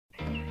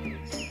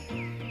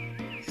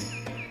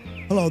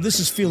Hello, this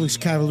is Felix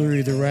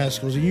Cavalieri of the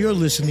Rascals, and you're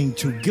listening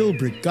to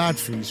Gilbert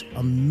Gottfried's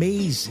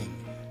amazing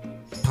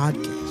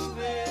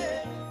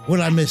podcast.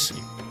 What'd I miss?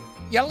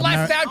 You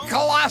left out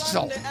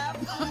Colossal.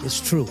 It's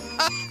true.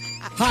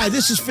 Hi,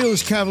 this is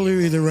Felix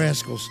Cavalieri of the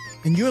Rascals,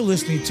 and you're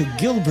listening to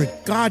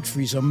Gilbert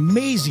Gottfried's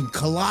amazing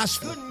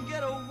Colossal.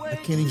 I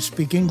can't even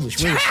speak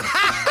English. Wait a second.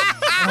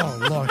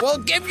 Oh, Lord. We'll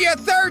give you a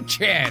third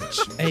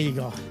chance. There you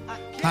go.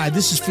 Hi,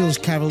 this is Felix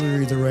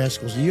Cavalieri of the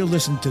Rascals, and you're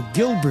listening to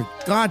Gilbert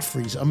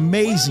Gottfried's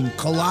amazing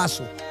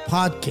Colossal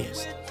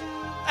podcast.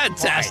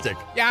 Fantastic.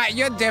 Right. Yeah,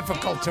 you're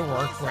difficult to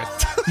work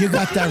with. You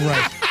got that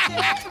right.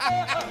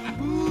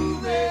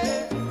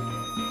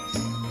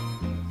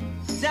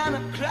 Down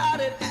a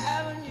crowded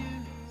avenue.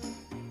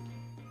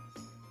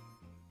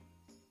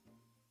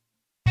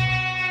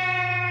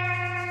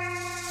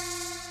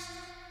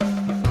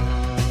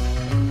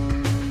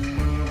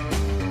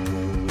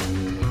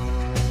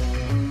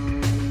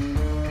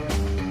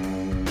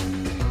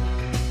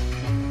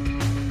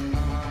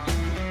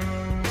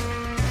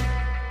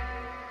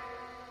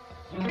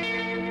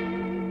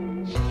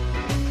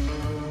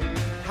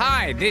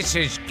 Hi, this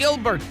is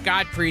Gilbert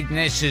Gottfried, and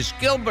this is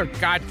Gilbert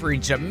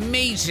Gottfried's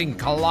amazing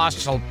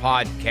Colossal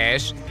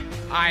podcast.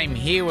 I'm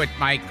here with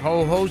my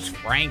co-host,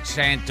 Frank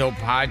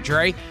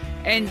Santopadre,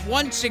 and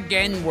once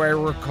again, we're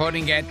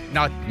recording at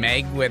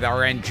Nutmeg with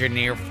our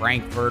engineer,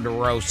 Frank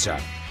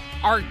Verderosa.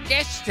 Our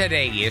guest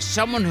today is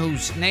someone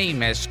whose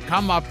name has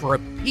come up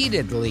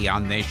repeatedly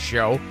on this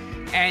show,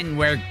 and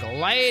we're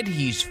glad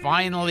he's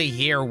finally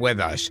here with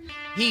us.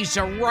 He's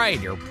a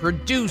writer,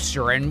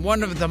 producer, and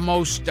one of the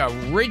most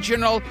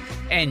original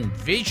and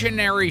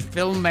visionary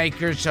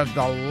filmmakers of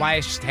the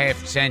last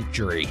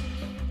half-century.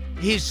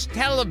 His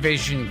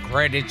television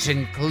credits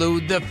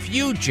include The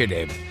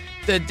Fugitive,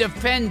 The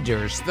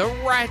Defenders, The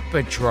Rat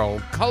Patrol,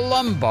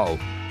 Columbo,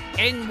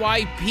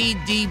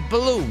 NYPD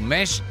Blue,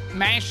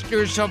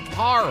 Masters of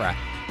Horror,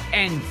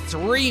 and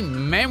 3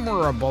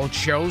 memorable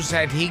shows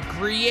that he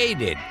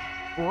created: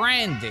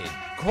 Branded,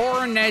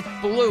 Coronet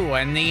Blue,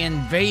 and The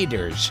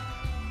Invaders.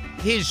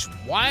 His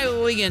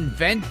wildly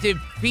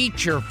inventive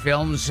feature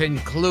films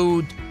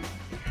include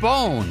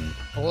Bone,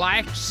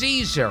 Black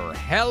Caesar,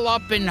 Hell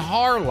Up in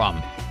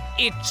Harlem,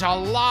 It's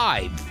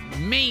Alive,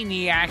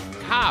 Maniac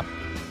Cop,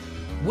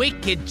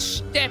 Wicked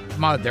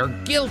Stepmother,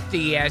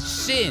 Guilty as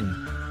Sin,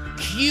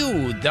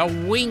 Q, The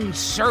Winged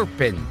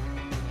Serpent,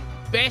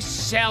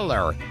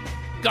 Bestseller,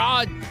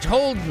 God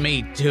Told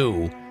Me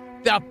To,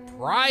 The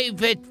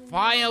Private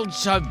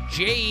Files of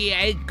J.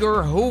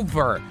 Edgar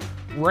Hoover,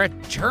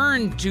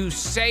 Return to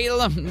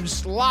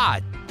Salem's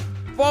Lot,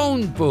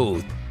 Phone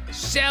Booth,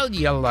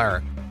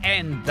 Cellular,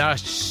 and The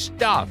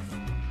Stuff.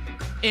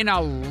 In a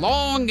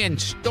long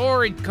and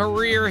storied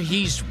career,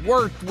 he's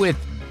worked with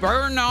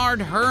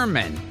Bernard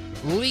Herrmann,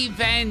 Lee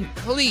Van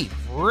Cleef,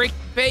 Rick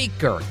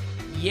Baker,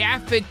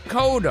 Yaphet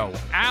Kotto,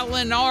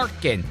 Alan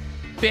Arkin,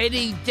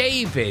 Betty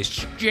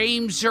Davis,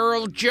 James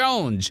Earl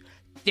Jones,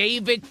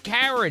 David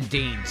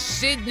Carradine,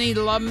 Sidney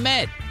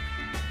Lumet,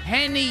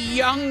 Henny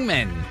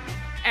Youngman,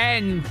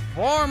 and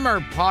former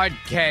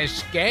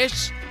podcast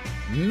guests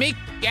Mick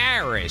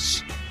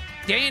Garris,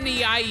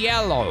 Danny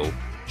Aiello,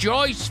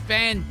 Joyce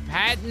Van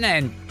Patten,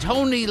 and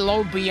Tony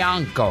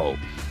LoBianco.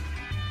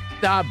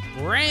 The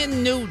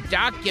brand new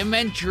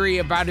documentary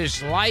about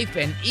his life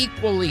and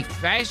equally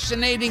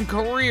fascinating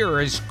career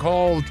is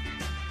called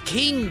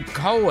King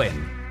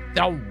Cohen,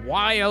 The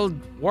Wild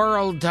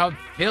World of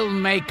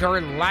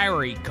Filmmaker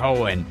Larry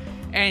Cohen,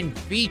 and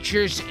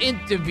features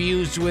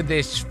interviews with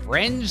his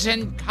friends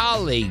and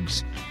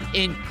colleagues,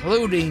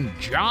 including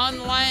John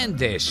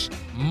Landis,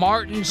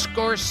 Martin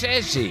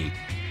Scorsese,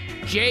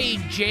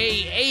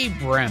 J.J.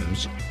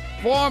 Abrams,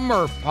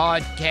 former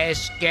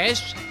podcast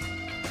guests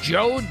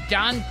Joe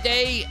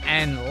Dante,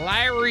 and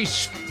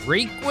Larry's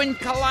frequent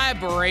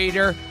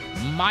collaborator,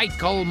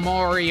 Michael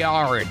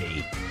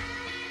Moriarty.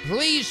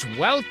 Please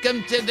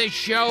welcome to the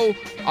show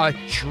a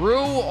true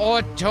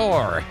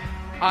auteur,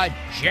 a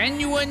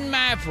genuine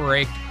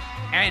maverick,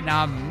 and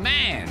a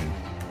man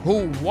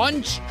who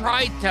once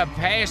tried to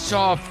pass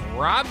off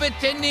Robert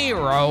De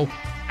Niro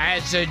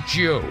as a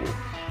Jew,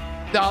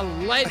 the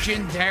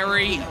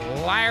legendary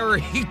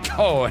Larry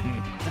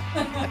Cohen.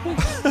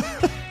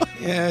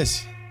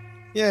 Yes.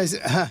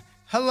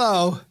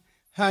 Hello.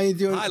 How you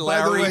doing? Hi,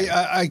 Larry. By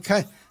the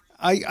way,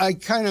 I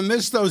kind of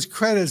missed those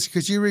credits.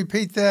 Could you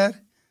repeat that?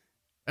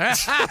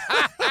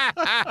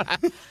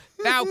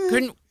 Now,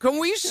 can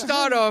we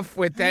start off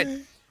with that?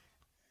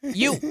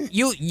 You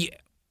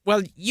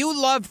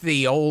love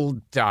the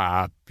old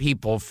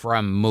people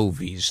from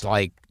movies,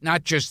 like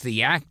not just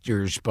the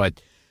actors,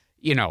 but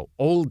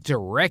old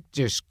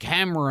directors,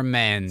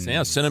 cameramen,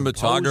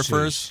 cinematographers.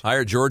 composers.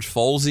 Hired George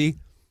Folsey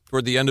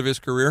toward the end of his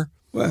career.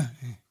 Well,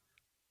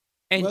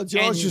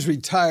 George was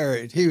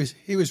retired. He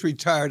was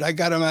retired. I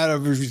got him out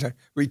of his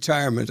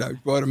retirement. I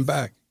brought him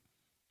back.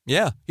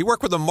 Yeah, he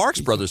worked with the Marx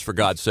Brothers, for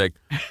God's sake.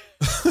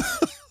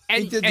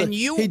 He did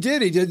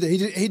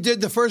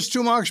the first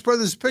 2 Marx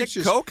Brothers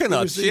pictures.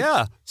 Coconuts,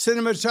 yeah.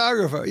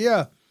 Cinematographer,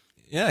 yeah.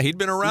 Yeah, he'd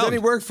been around. And then he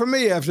worked for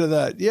me after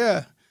that,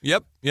 yeah.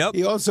 Yep.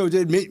 He also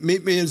did Meet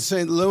Me in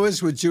St.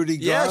 Louis with Judy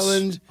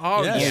Garland.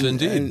 Oh, yes,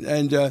 indeed.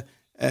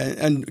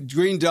 And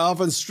Green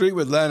Dolphin Street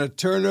with Lana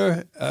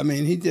Turner. I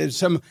mean,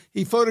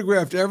 he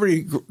photographed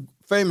every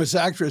famous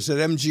actress at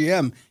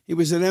MGM. He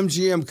was an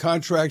MGM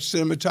contract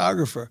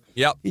cinematographer.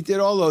 Yep. He did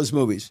all those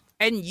movies.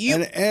 And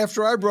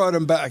after I brought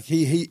him back,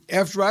 he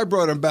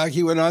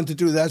went on to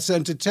do That's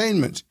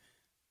Entertainment.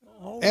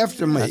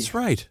 After me. That's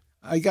right.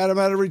 I got him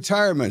out of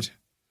retirement.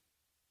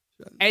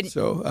 And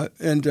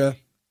can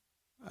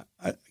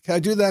I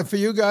do that for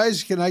you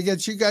guys? Can I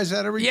get you guys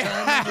out of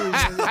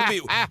retirement?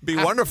 That'd be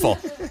wonderful.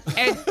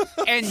 And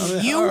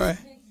All right.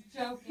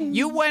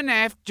 you went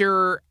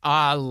after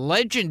a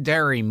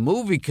legendary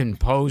movie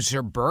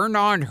composer,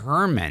 Bernard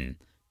Herrmann,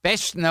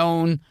 best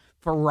known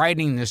for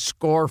writing the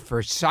score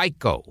for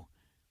Psycho.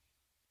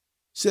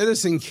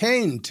 Citizen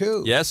Kane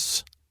too.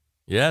 Yes.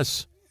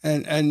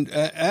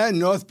 And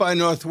North by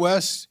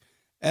Northwest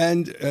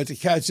and To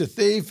Catch a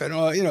Thief and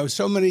all,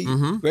 so many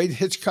great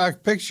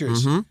Hitchcock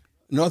pictures.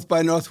 North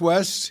by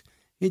Northwest.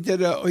 He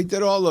did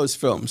all those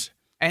films.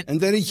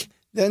 And then he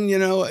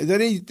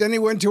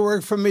went to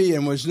work for me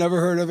and was never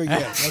heard of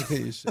again.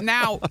 Okay, so.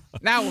 Now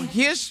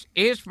here's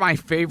my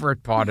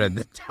favorite part of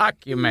the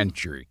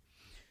documentary.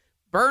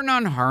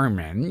 Bernard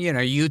Herrmann,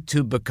 you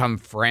two become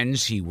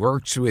friends. He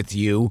works with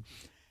you,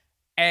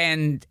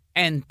 and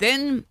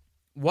then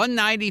one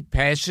night he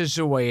passes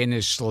away in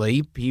his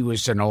sleep. He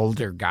was an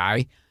older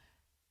guy,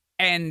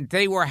 and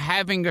they were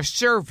having a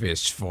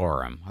service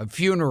for him, a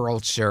funeral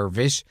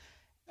service.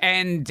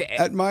 And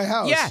at my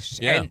house, yes,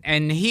 yeah.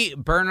 and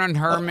Bernard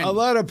Herrmann. A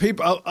lot of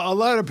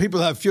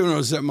people have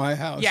funerals at my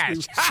house.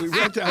 Yes, we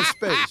rent out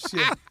space.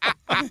 Yeah.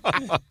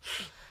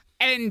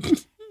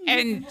 and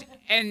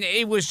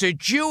it was a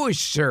Jewish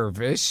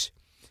service,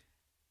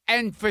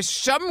 and for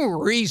some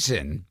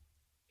reason,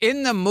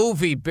 in the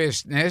movie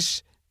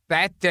business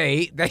that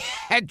day, they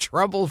had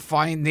trouble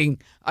finding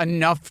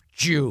enough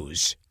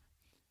Jews.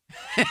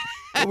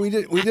 We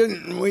sent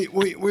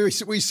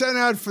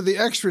out for the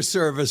extra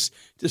service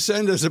to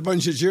send us a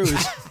bunch of Jews,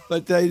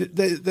 but they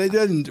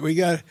didn't. We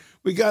got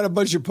a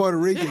bunch of Puerto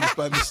Ricans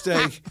by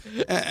mistake,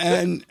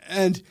 and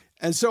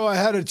so I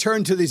had to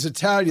turn to these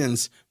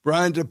Italians,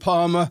 Brian De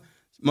Palma,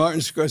 Martin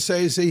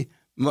Scorsese,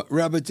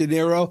 Robert De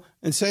Niro,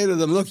 and say to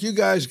them, "Look, you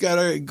guys got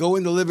to go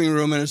in the living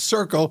room in a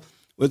circle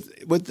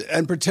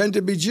and pretend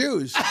to be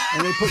Jews."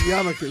 And they put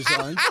yarmulkes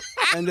on,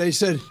 and they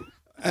said.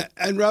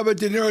 And Robert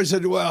De Niro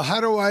said, "Well, how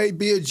do I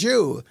be a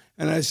Jew?"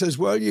 And I says,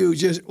 "Well, you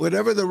just,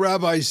 whatever the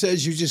rabbi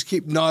says, you just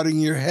keep nodding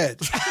your head.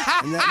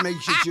 And that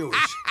makes you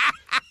Jewish."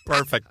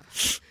 Perfect.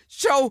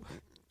 So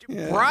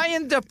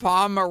Brian De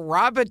Palma,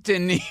 Robert De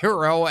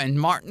Niro, and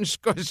Martin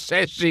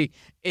Scorsese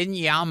in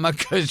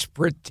yarmulkes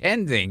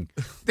pretending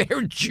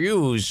they're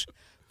Jews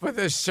for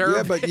the service.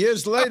 Yeah, but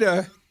years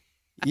later,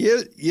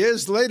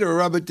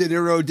 Robert De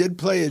Niro did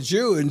play a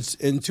Jew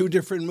in two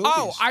different movies.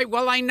 Oh,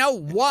 I know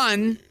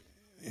one.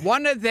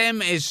 One of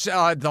them is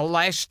The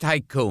Last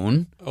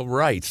Tycoon. Oh,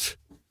 right.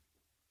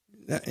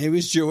 He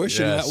was Jewish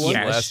in that one.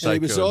 Yes. Last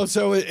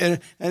And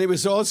he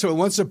was also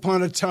Once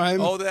Upon a Time.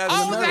 Oh, that's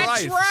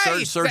right.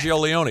 Sergio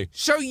Leone.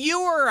 So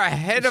you were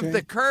ahead of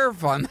the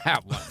curve on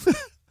that one.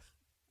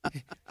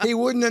 He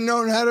wouldn't have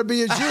known how to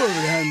be a Jew if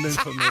it hadn't been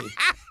for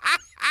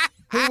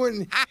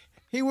me.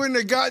 He wouldn't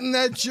have gotten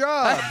that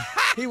job.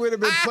 He would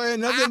have been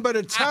playing nothing but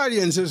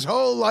Italians his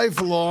whole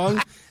life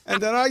long. And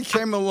then I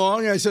came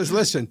along and I says,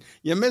 "Listen,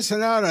 you're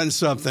missing out on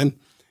something."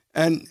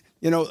 And,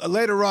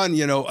 later on,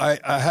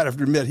 I had to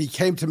admit, he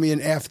came to me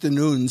in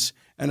afternoons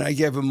and I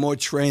gave him more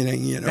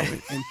training,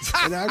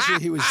 And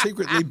actually, he was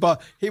secretly bar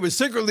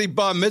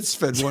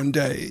mitzvahed one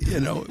day,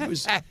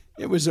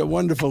 It was a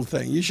wonderful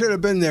thing. You should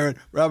have been there at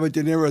Robert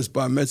De Niro's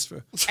bar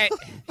mitzvah. He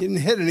didn't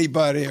hit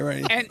anybody or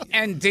anything.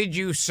 And did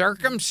you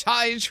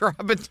circumcise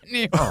Robert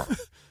De Niro?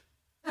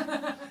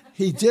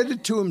 He did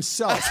it to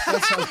himself.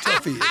 That's how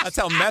tough he is. That's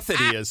how method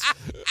he is.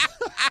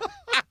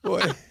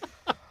 Boy,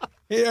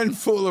 he doesn't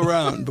fool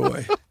around,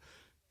 boy.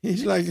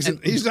 He's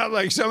not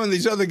like some of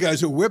these other guys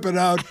who whip it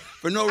out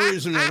for no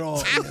reason at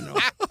all,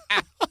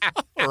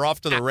 We're off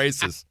to the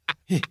races.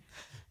 He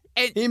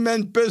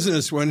meant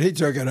business when he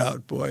took it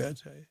out, boy, I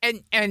tell you.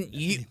 And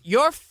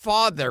your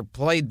father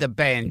played the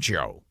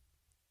banjo.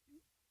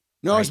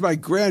 No, it's my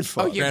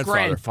grandfather. Oh, your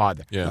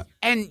grandfather. Yeah.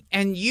 And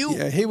you.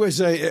 Yeah, he was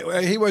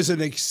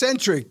an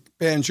eccentric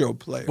banjo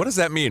player. What does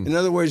that mean? In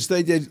other words,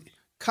 they did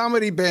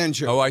comedy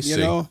banjo. Oh, I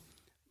see.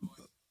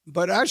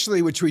 But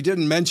actually, which we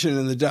didn't mention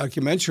in the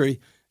documentary,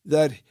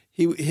 that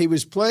he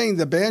was playing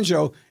the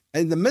banjo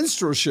in the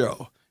minstrel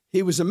show.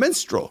 He was a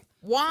minstrel.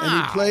 Wow. And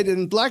he played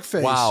in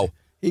blackface. Wow.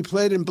 He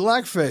played in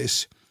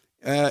blackface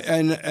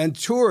and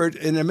toured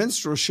in a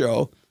minstrel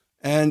show.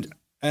 And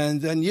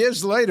then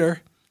years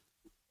later,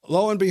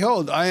 lo and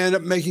behold, I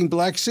ended up making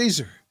Black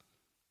Caesar.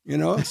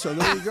 So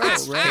there you go,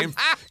 right?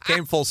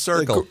 Came full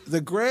circle.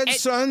 The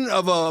grandson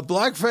of a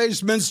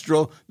blackface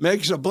minstrel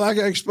makes a black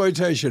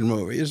exploitation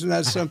movie. Isn't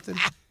that something?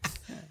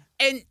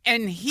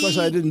 And he. Because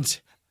I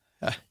didn't.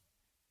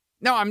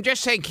 No, I'm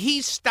just saying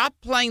he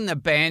stopped playing the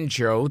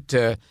banjo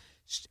to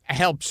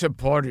help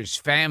support his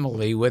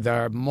family with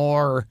a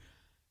more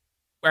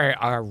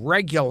a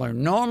regular,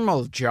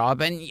 normal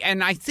job.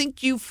 And I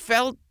think you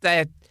felt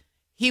that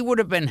he would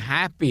have been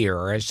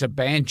happier as a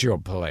banjo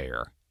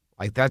player.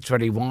 Like, that's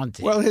what he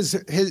wanted. Well,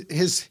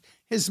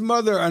 his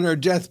mother on her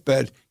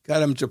deathbed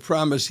got him to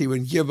promise he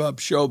would give up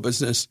show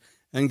business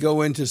and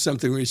go into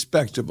something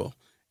respectable.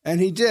 And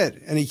he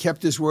did. And he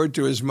kept his word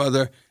to his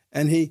mother.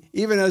 And he,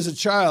 even as a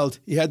child,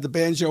 he had the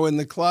banjo in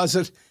the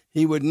closet.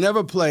 He would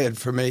never play it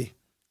for me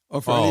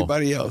or for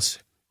anybody else.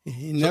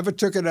 He never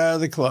took it out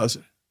of the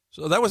closet.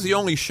 So that was the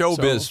only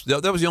showbiz.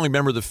 That was the only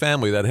member of the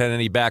family that had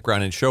any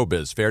background in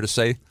showbiz. Fair to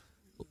say,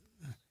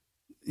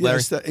 Larry?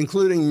 Yes,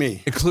 including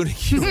me. Including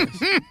you.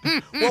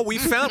 Well,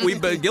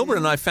 Gilbert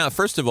and I found.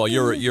 First of all,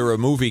 you're a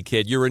movie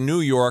kid. You're a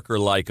New Yorker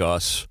like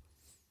us.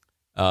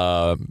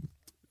 I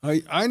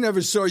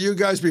never saw you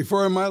guys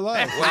before in my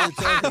life. What are you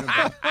talking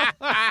about?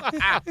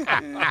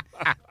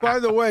 By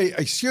the way,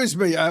 excuse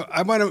me,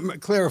 I want to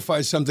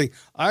clarify something.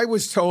 I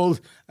was told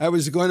I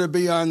was going to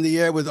be on the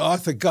air with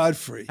Arthur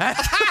Godfrey.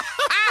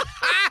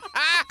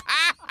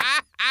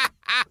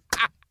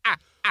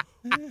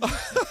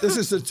 This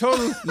is a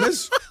total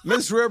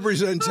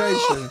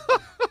misrepresentation.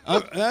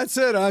 That's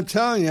it. I'm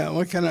telling you.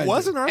 What can I do?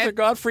 Wasn't Arthur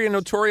Godfrey a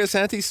notorious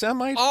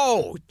anti-Semite?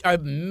 Oh, a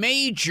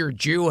major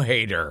Jew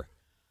hater.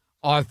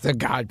 Arthur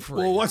Godfrey.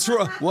 Well, what's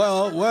wrong?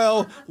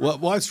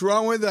 What's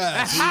wrong with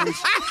that?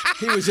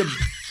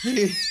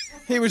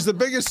 He was the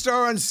biggest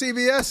star on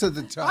CBS at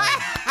the time.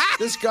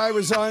 This guy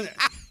was on.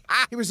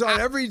 He was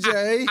on every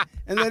day,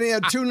 and then he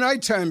had 2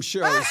 nighttime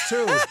shows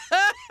too.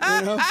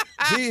 You know,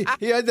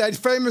 he had that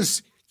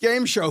famous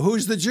game show,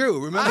 Who's the Jew?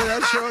 Remember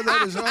that show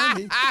that was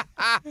on?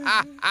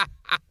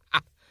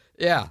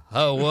 Yeah.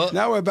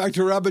 Now we're back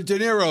to Robert De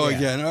Niro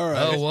again. All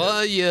right. How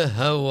are you?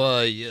 How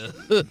are you?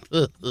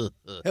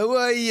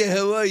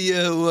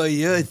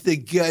 It's the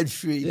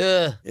Godfrey.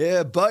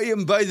 Yeah, buy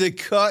him by the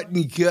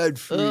carton,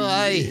 Godfrey. Oh,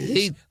 I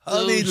hate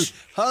those.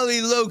 Holly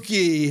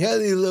Loki.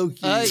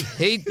 I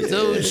hate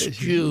those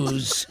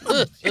Jews.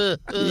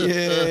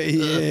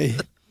 Yeah.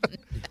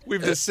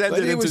 We've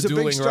descended into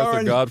dueling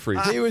Arthur Godfrey.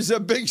 He was a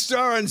big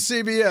star on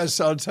CBS,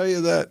 I'll tell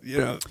you that. You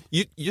know,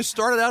 you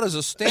started out as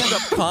a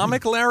stand-up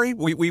comic, Larry.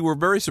 We were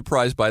very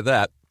surprised by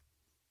that.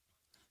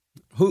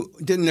 Who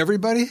didn't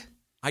everybody?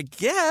 I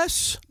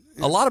guess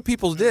a lot of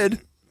people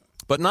did,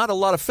 but not a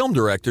lot of film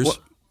directors. Well,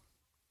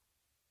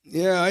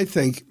 yeah, I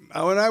think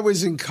when I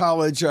was in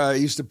college, I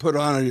used to put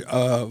on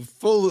a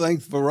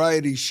full-length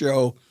variety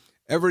show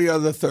every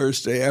other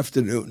Thursday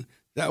afternoon.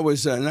 That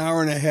was an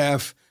hour and a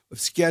half of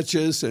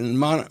sketches and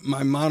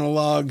my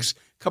monologues,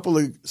 a couple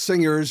of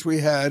singers we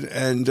had,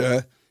 and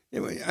I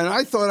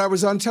thought I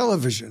was on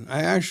television.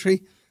 I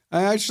actually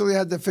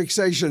had the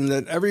fixation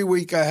that every other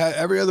week I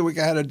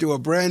had to do a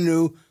brand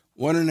new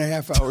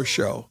 1.5 hour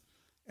show,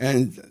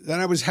 and then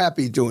I was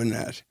happy doing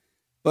that.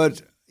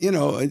 But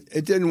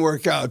it didn't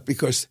work out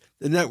because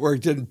the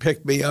network didn't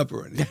pick me up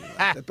or anything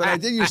like that. But I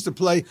did used to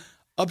play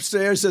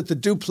upstairs at the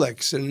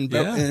Duplex in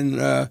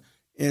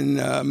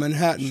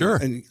Manhattan, sure,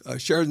 in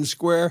Sheridan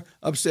Square,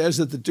 upstairs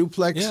at the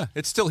Duplex. Yeah,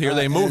 it's still here.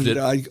 They moved it.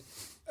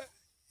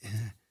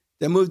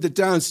 They moved it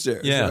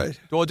downstairs. Yeah, right?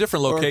 To a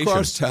different location, or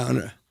across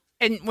town.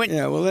 And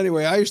well,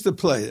 anyway, I used to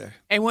play there.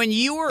 And when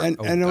you were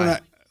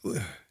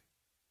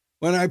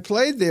when I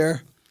played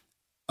there,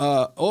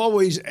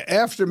 always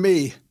after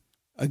me,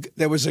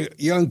 there was a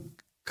young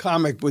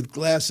comic with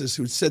glasses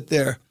who'd sit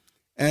there,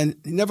 and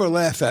he never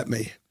laughed at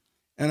me.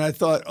 And I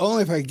thought,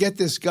 only if I get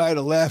this guy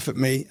to laugh at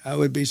me, I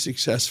would be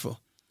successful.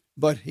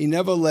 But he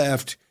never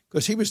laughed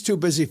because he was too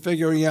busy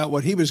figuring out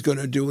what he was going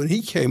to do when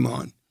he came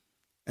on.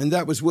 And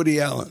that was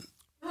Woody Allen.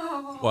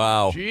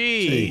 Wow.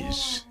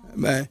 Jeez.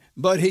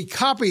 But he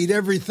copied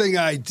everything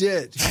I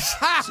did.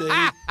 See?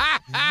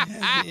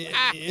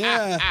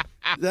 Yeah.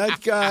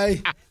 That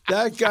guy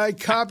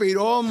copied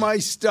all my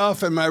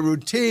stuff and my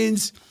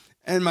routines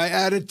and my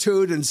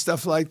attitude and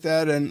stuff like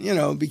that, and,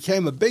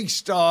 became a big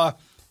star.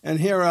 And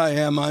here I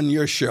am on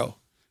your show.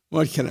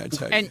 What can I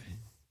tell you?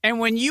 And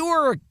when you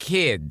were a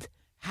kid,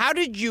 how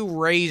did you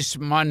raise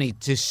money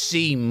to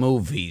see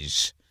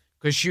movies?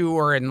 Because you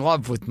were in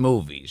love with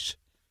movies.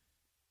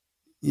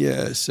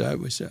 Yes, I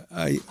was.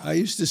 I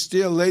used to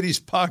steal ladies'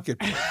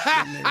 pocketbooks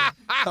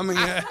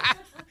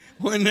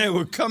when they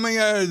were coming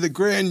out of the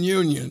Grand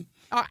Union.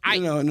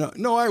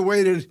 I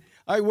waited.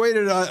 I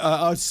waited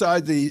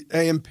outside the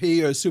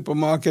A&P or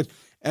supermarket,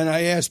 and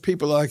I asked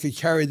people if I could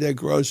carry their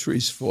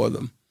groceries for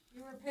them.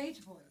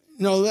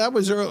 No, that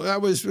was early. That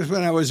was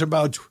when I was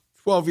about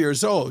 12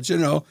 years old,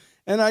 and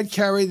I'd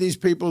carry these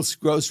people's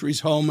groceries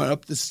home and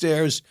up the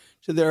stairs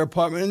to their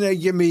apartment, and they'd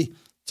give me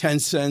 10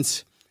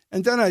 cents,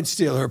 and then I'd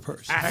steal her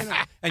purse.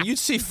 And you'd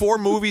see 4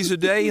 movies a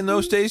day in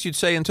those days, you'd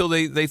say, until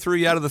they threw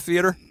you out of the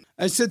theater?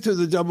 I'd sit through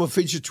the double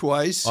feature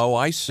twice. Oh,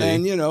 I see.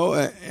 And,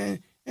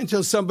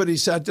 until somebody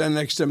sat down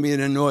next to me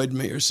and annoyed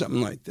me or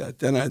something like that,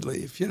 then I'd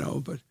leave,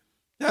 but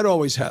that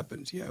always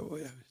happened. Yeah,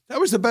 that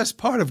was the best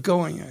part of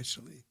going,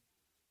 actually.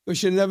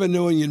 Because you never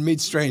knew when you'd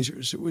meet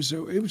strangers. It was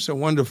a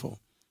wonderful,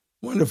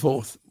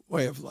 wonderful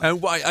way of life.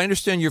 And I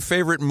understand your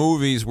favorite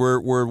movies were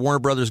Warner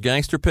Brothers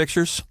gangster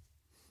pictures.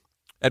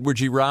 Edward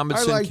G.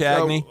 Robinson,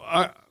 Cagney.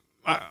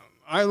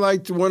 I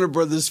liked Warner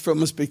Brothers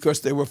films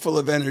because they were full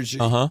of energy.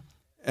 Uh-huh.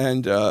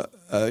 And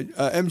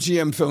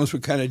MGM films were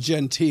kind of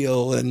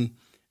genteel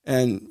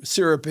and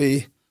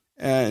syrupy.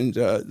 And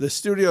the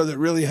studio that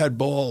really had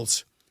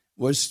balls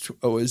was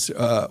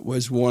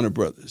Warner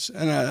Brothers,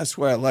 and that's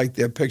why I liked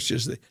their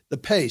pictures. The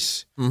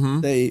pace.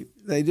 Mm-hmm. They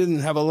didn't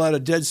have a lot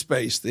of dead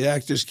space. The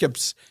actors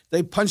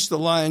they punched the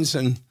lines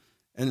and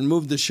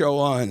moved the show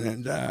on.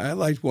 And I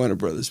liked Warner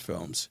Brothers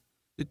films.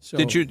 So,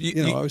 did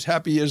you I was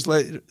happy years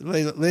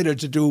later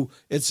to do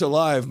It's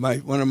Alive,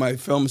 one of my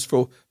films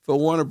for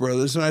Warner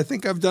Brothers, and I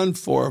think I've done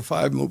 4 or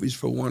 5 movies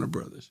for Warner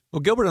Brothers. Well,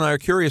 Gilbert and I are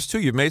curious too.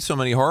 You've made so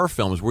many horror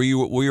films. Were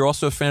you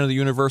also a fan of the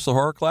Universal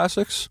horror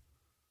classics?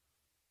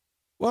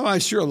 Well, I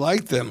sure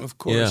liked them, of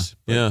course.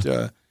 Yeah.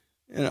 But,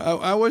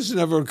 I was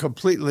never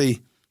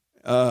completely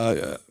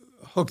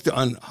hooked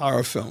on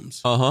horror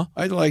films. Uh-huh.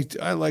 I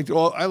liked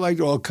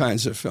all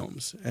kinds of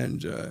films,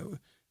 and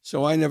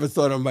so I never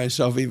thought of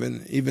myself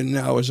even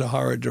now as a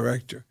horror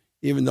director,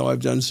 even though I've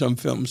done some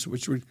films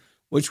which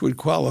would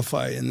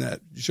qualify in that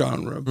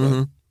genre.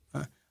 But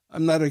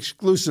I'm not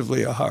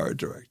exclusively a horror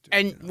director.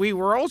 And we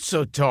were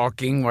also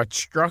talking, what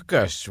struck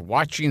us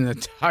watching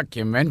the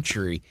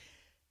documentary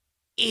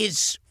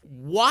is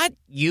what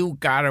you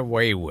got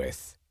away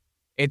with.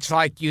 It's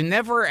like you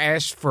never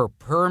asked for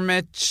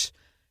permits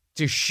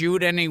to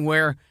shoot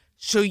anywhere,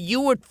 so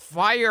you would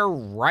fire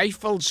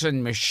rifles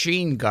and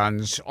machine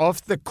guns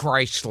off the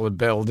Chrysler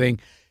Building.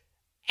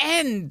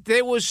 And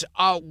there was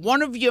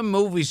one of your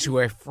movies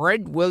where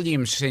Fred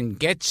Williamson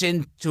gets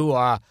into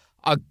a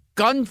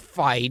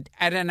gunfight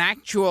at an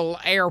actual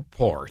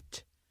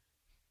airport.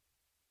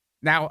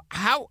 Now,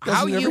 how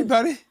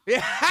everybody?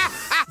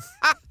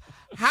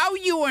 How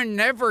you were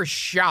never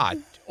shot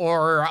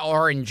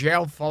or in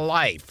jail for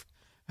life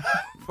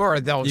for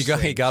those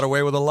things. You got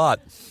away with a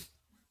lot.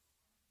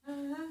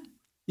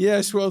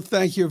 Yes, well,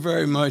 thank you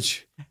very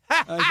much.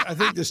 I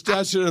think the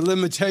statute of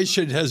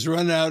limitation has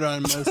run out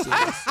on most of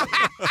us.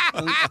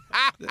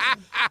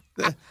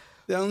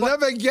 They'll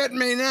never get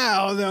me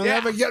now. They'll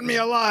never get me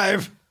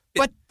alive.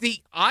 But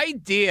the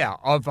idea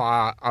of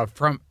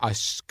from a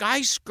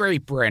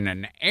skyscraper in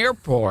an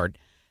airport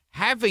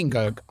having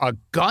a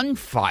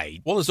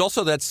gunfight. Well, there's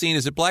also that scene,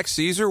 is it Black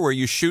Caesar, where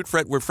you shoot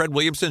where Fred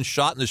Williamson's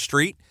shot in the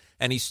street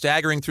and he's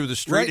staggering through the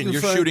street and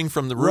you're shooting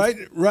from the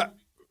roof?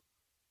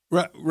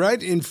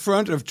 Right in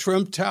front of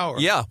Trump Tower.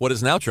 Yeah, what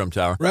is now Trump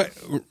Tower. Right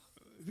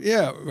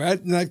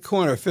in that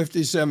corner,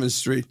 57th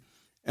Street.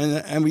 And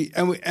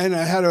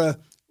I had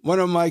one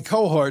of my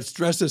cohorts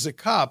dressed as a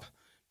cop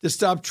to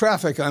stop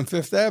traffic on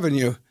Fifth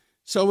Avenue.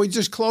 So we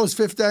just closed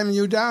Fifth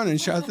Avenue down and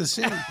shot the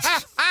scene.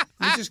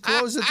 We just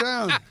closed it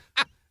down.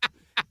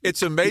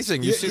 It's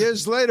amazing.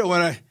 Years later,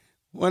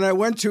 when I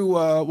went to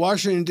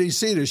Washington,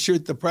 D.C. to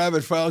shoot the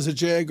private files of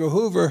J. Edgar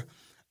Hoover,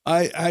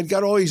 I had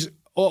got all these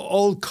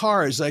old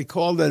cars. I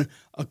called a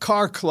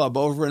car club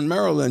over in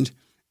Maryland,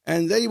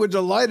 and they were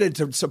delighted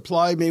to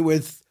supply me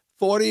with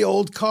 40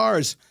 old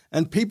cars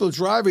and people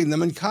driving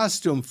them in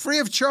costume, free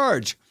of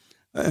charge.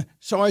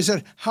 So I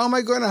said, how am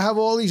I going to have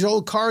all these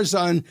old cars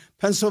on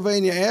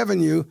Pennsylvania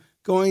Avenue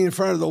going in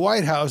front of the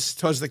White House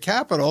towards the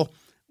Capitol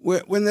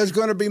when there's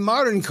going to be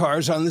modern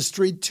cars on the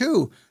street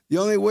too? The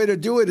only way to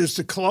do it is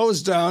to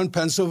close down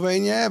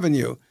Pennsylvania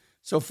Avenue.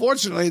 So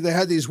fortunately, they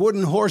had these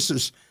wooden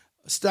horses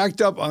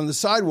stacked up on the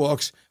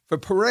sidewalks for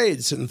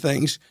parades and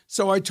things.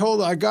 So I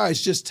told our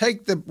guys, just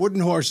take the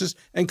wooden horses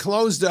and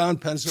close down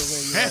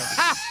Pennsylvania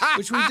Avenue,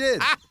 which we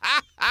did.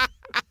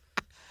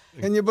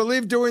 Can you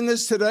believe doing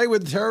this today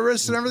with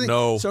terrorists and everything?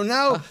 No. So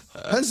now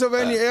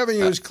Pennsylvania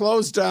Avenue is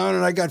closed down,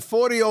 and I got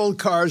 40 old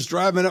cars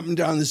driving up and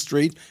down the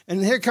street,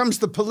 and here comes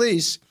the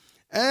police,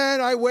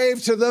 and I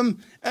wave to them,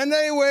 and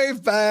they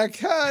wave back.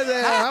 Hi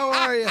there, how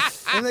are you?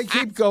 And they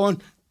keep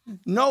going.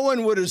 No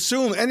one would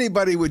assume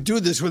anybody would do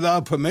this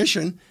without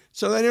permission,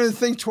 so they didn't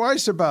think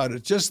twice about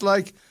it. Just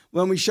like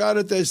when we shot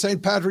at the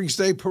St. Patrick's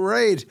Day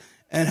parade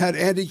and had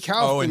Andy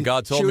Kaufman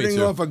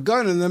shooting off a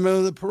gun in the middle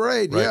of the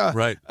parade.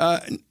 Right.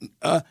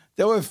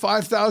 There were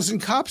 5,000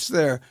 cops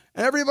there,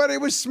 and everybody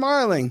was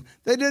smiling.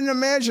 They didn't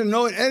imagine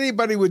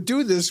anybody would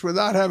do this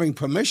without having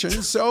permission,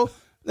 so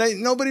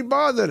nobody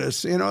bothered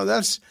us. You know,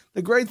 that's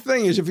the great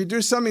thing is if you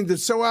do something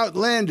that's so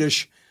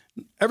outlandish,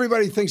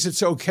 everybody thinks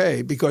it's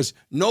okay because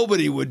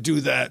nobody would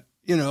do that,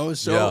 you know.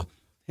 So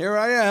Here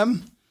I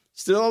am,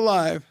 still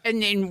alive.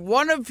 And in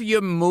one of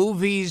your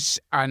movies,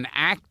 an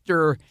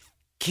actor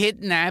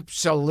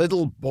kidnaps a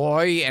little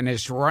boy and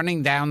is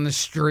running down the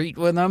street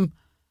with him?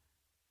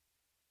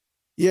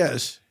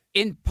 Yes.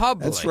 In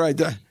public. That's right.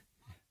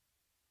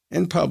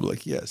 In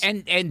public, yes.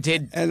 And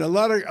a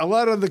lot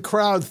of the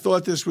crowd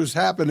thought this was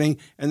happening,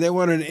 and they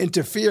wanted to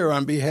interfere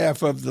on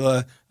behalf of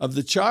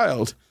the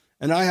child.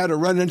 And I had to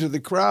run into the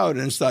crowd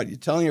and start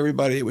telling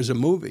everybody it was a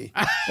movie.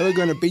 They were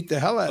going to beat the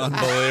hell out of me.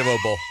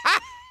 Unbelievable.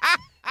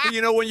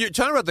 When you're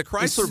talking about the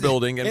Chrysler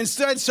Building, and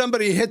instead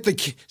somebody hit the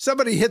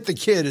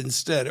kid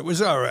instead. It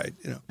was all right.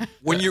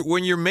 when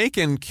you're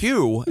making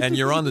Q and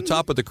you're on the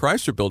top of the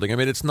Chrysler Building, I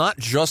mean, it's not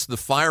just the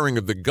firing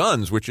of the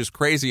guns, which is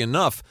crazy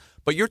enough,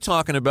 but you're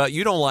talking about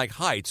you don't like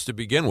heights to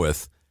begin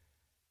with,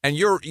 and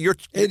you're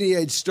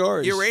 88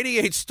 stories. You're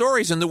 88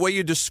 stories, and the way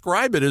you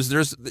describe it is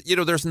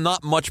there's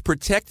not much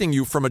protecting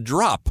you from a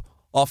drop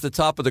off the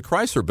top of the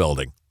Chrysler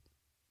Building.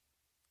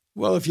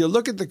 Well, if you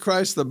look at the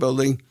Chrysler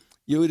Building,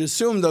 you would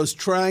assume those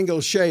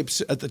triangle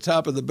shapes at the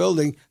top of the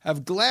building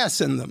have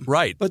glass in them.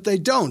 Right. But they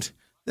don't.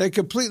 They're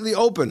completely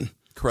open.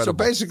 Incredible. So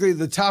basically,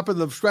 the top of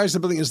the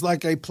Chrysler Building is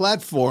like a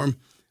platform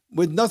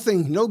with no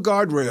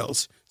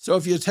guardrails. So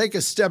if you take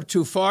a step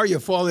too far, you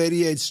fall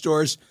 88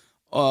 stories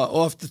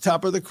off the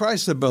top of the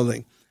Chrysler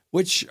Building,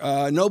 which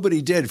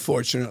nobody did,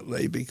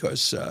 fortunately,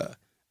 because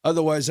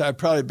otherwise I'd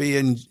probably be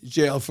in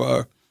jail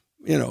for,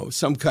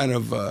 some kind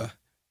of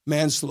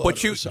manslaughter.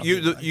 But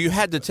you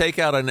had to take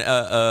out an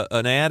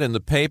ad in the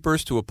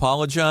papers to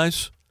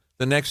apologize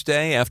the next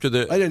day after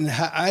the. I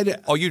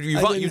didn't.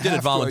 You did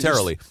it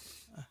voluntarily.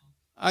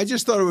 I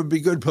just thought it would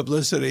be good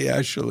publicity,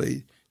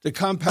 actually, to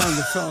compound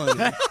the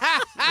felony.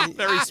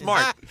 Very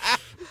smart.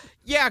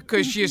 Yeah,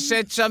 because you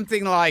said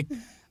something like,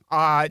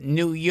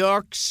 New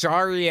York,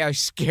 sorry I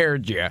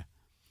scared you.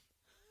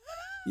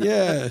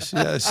 Yes.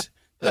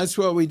 That's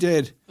what we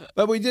did.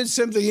 But we did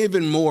something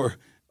even more.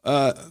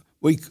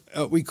 We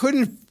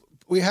couldn't.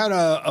 We had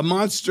a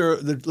monster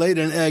that laid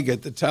an egg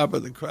at the top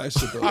of the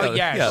Chrysler Building. Oh,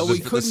 yes. Yeah, we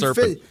couldn't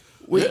fit.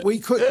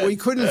 We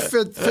couldn't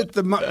fit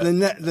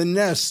the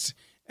nest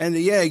and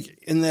the egg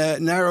in the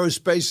narrow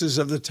spaces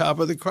of the top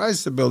of the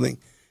Chrysler Building.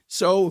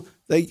 So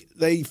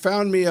they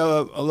found me a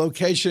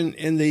location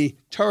in the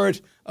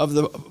turret of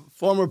the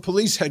former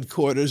police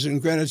headquarters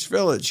in Greenwich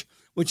Village,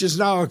 which is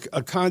now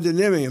a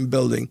condominium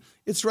building.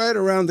 It's right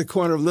around the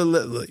corner of Little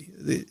Italy,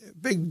 the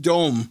big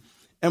dome.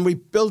 And we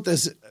built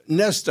this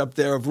nest up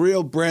there of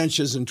real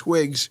branches and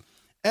twigs,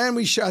 and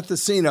we shot the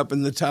scene up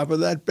in the top of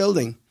that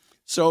building.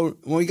 So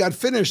when we got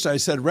finished, I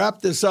said,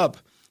 wrap this up.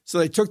 So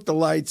they took the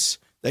lights,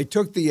 they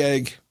took the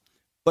egg,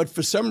 but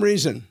for some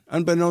reason,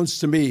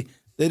 unbeknownst to me,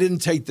 they didn't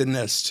take the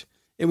nest.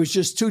 It was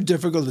just too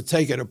difficult to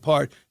take it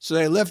apart, so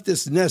they left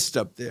this nest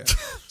up there.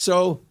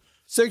 So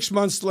 6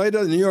 months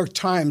later, the New York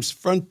Times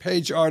front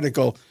page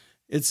article,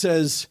 it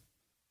says,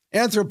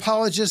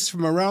 anthropologists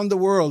from around the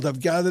world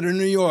have gathered in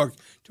New York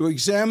to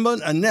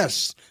examine a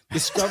nest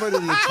discovered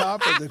in the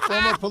top of the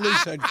former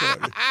police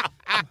headquarters.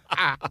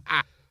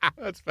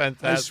 That's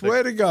fantastic. I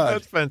swear to God.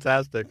 That's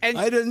fantastic. And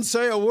I didn't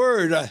say a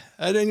word.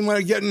 I didn't want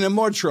to get into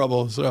more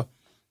trouble. So,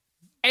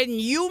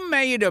 And you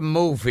made a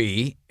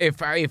movie,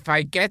 if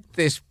I get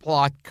this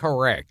plot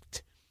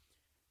correct,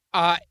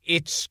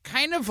 it's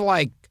kind of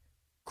like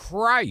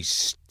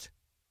Christ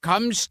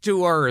comes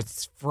to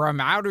Earth from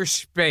outer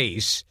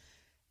space,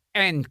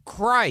 and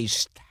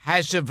Christ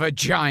has a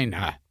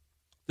vagina.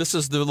 This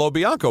is the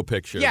Lobianco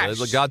picture. Yes.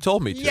 That God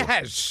told me to.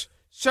 Yes.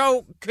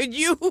 So could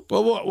you?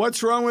 well,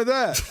 what's wrong with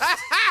that?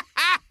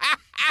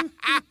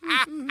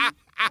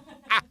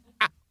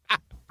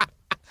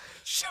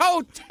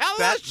 So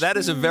tell us. That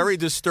is a very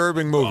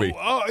disturbing movie.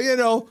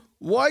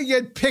 Why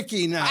get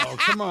picky now?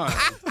 Come on.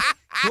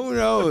 Who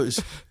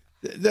knows?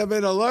 There have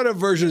been a lot of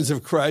versions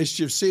of Christ.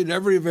 You've seen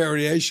every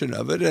variation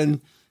of it.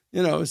 And,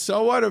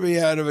 so what if he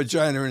had a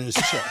vagina in his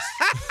chest?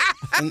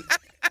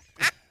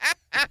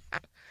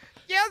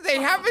 Yeah,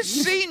 they have a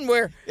scene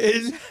where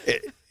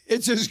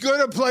It's as good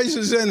a place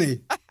as any.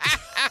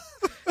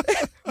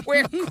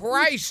 where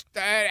Christ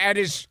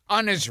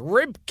on his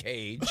rib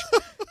cage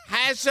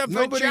has a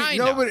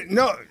vagina.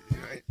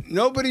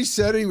 Nobody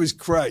said he was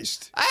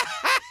Christ.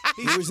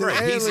 He was an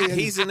alien.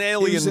 He's an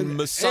alien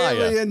Messiah.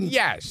 Alien.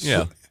 Yes.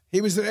 Yeah.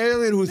 He was an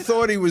alien who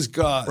thought he was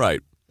God.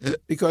 Right.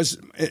 Because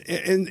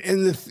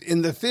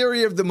in the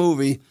theory of the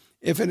movie,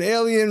 if an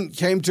alien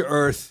came to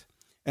Earth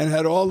and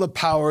had all the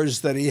powers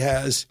that he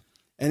has,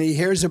 and he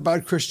hears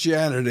about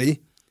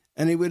Christianity,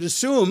 and he would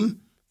assume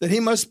that he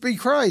must be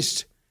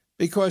Christ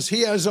because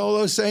he has all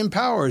those same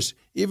powers,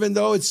 even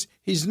though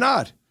he's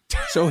not.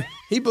 So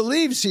he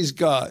believes he's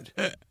God.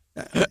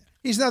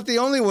 He's not the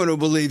only one who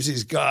believes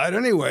he's God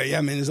anyway.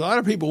 I mean, there's a lot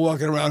of people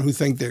walking around who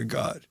think they're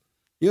God.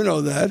 You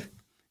know that.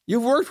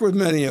 You've worked with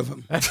many of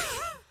them.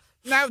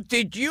 Now,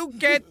 did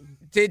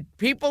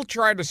people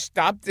try to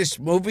stop this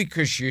movie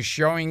because you're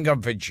showing a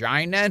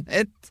vagina in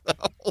it the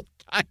whole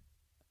time?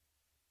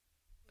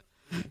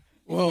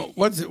 Well,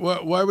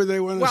 why would they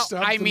want to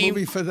stop the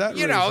movie for that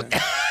reason?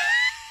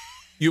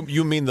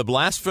 You mean the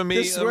blasphemy?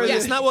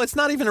 It's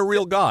not even a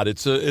real God.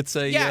 It's a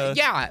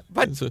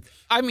But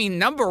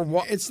number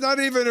one, it's not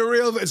even a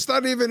real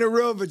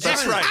vagina.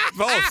 That's right.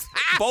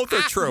 Both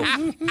are true.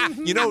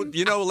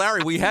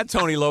 Larry, we had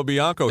Tony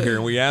Lobianco here,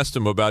 and we asked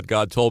him about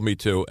God Told Me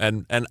To,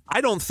 and I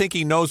don't think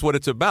he knows what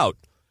it's about.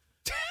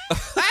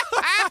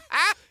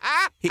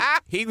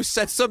 He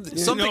said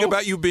something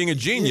about you being a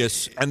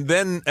genius, and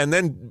then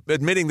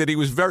admitting that he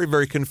was very,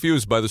 very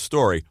confused by the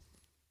story.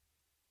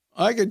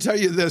 I can tell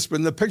you this: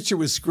 when the picture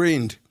was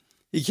screened,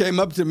 he came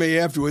up to me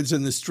afterwards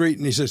in the street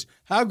and he says,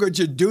 "How could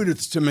you do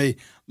this to me?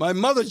 My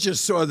mother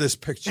just saw this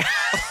picture."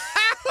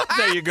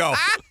 There you go.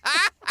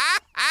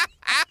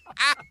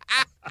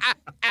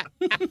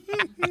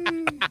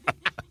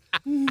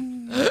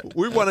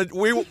 We want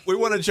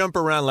to jump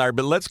around, Larry,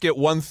 but let's get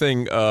one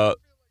thing.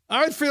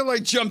 I feel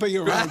like jumping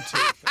around too.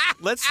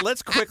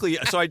 Let's quickly.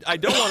 So I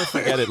don't want to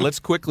forget it. Let's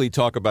quickly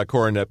talk about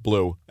Coronet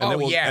Blue,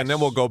 and then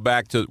we'll go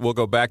back to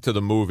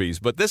the movies.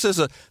 But this is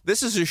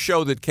a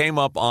show that came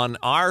up on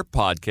our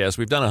podcast.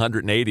 We've done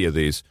 180 of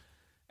these,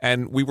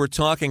 and we were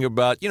talking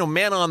about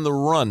Man on the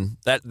Run,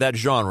 that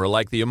genre,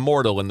 like The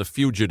Immortal and The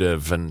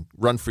Fugitive and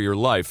Run for Your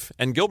Life.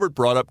 And Gilbert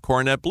brought up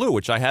Coronet Blue,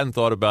 which I hadn't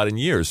thought about in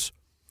years.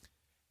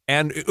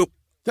 And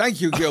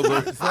thank you,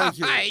 Gilbert. Thank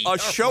you. A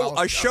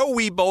show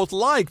we both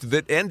liked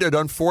that ended,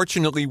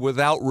 unfortunately,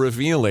 without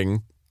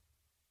revealing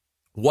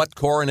what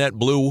Coronet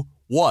Blue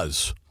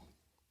was.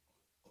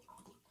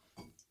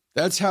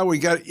 That's how we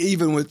got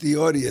even with the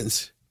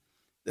audience.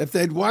 If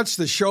they'd watched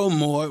the show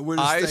more, it would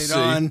have stayed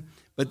on.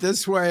 But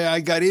this way,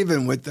 I got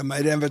even with them. I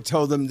never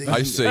told them the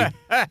I see.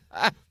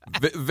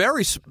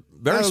 Very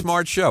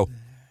smart show.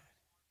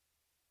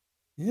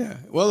 Yeah.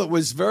 Well, it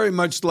was very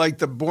much like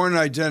the Bourne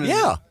Identity.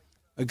 Yeah.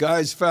 A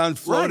guy's found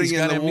floating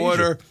in the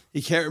water.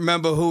 He can't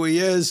remember who he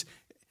is.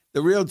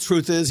 The real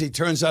truth is he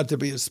turns out to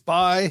be a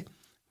spy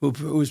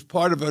who's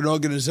part of an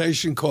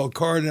organization called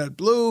Coronet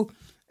Blue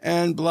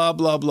and blah,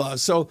 blah, blah.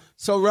 So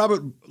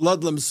Robert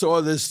Ludlum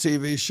saw this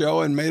TV show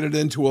and made it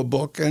into a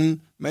book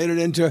and made it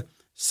into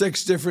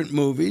 6 different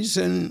movies.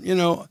 And,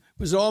 it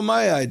was all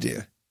my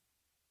idea.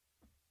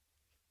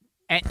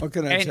 What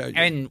can I tell you?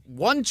 And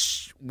one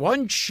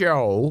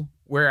show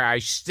where I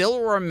still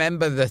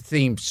remember the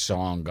theme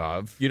song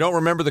of. You don't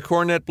remember the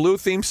Coronet Blue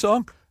theme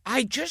song?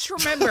 I just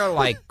remember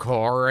like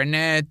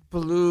Coronet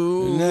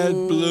Blue.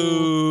 Coronet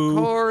Blue.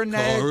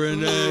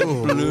 Coronet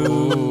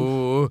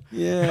Blue.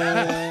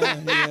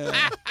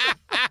 Yeah.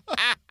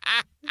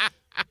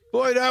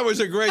 Boy, that was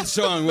a great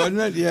song, wasn't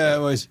it? Yeah, it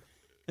was.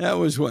 That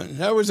was one.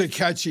 That was a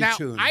catchy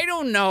tune. I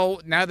don't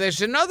know. Now,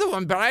 there's another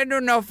one, but I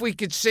don't know if we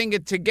could sing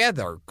it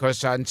together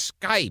because on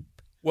Skype.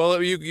 Well,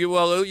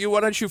 why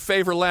don't you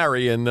favor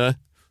Larry and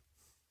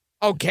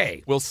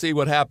okay, we'll see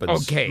what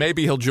happens. Okay,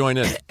 maybe he'll join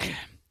in.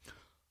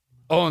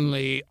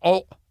 Only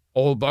all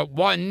but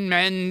one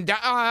man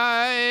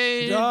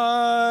died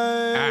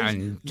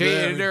and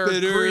Bitter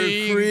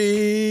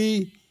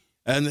Creek,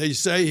 and they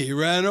say he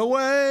ran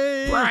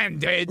away.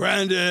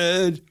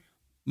 Branded,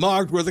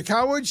 marked with a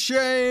coward's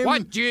shame.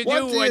 What do you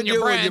do when you're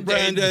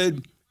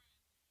branded?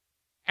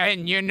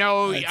 And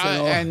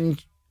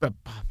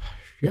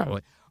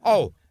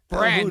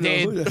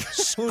branded,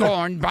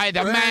 scorned by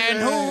the man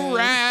who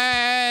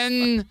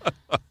ran.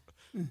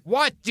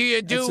 What do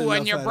you do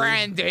when you're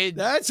branded?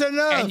 That's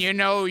enough. And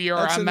you're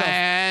a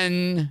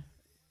man.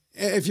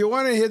 If you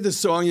want to hear the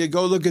song, you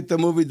go look at the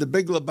movie The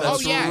Big Lebowski. Oh,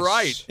 yes.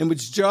 Right. In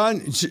which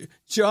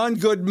John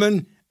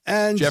Goodman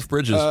and Jeff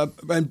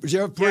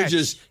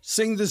Bridges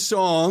sing the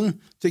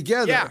song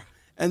together. Yeah.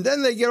 And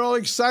then they get all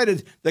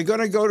excited. They're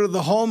going to go to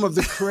the home of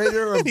the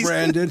creator of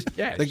Branded,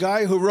 Yes. the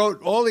guy who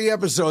wrote all the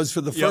episodes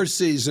for the first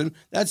season.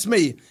 That's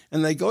me.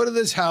 And they go to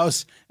this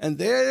house, and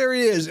there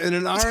he is in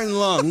an iron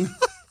lung,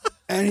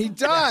 and he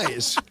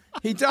dies.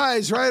 He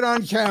dies right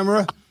on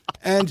camera,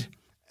 and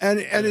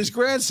his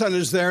grandson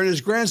is there, and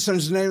his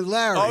grandson's named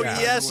Larry. Oh,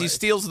 yes, he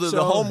steals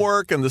the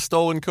homework and the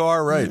stolen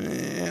car, right.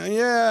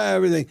 Yeah,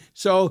 everything.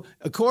 So,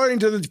 according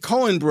to the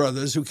Cohen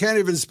brothers, who can't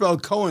even spell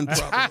Cohen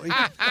properly,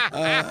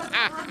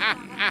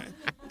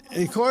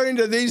 according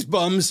to these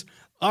bums,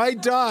 I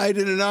died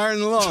in an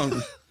iron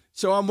lung.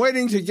 So I'm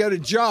waiting to get a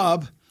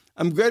job.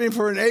 I'm waiting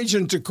for an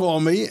agent to call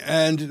me,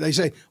 and they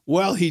say,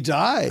 well, he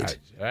died.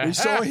 We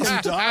saw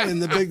him die in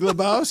The Big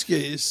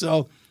Lebowski.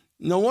 So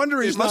no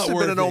wonder he's not working. It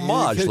must have been an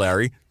homage,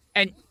 Larry.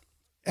 And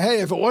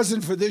hey, if it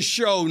wasn't for this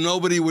show,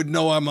 nobody would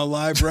know I'm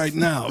alive right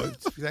now.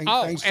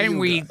 Thanks to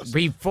you guys.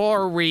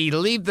 Before we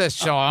leave the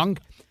song,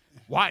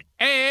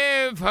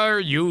 whatever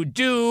you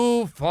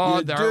do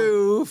for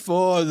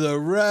the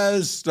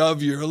rest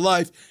of your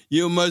life,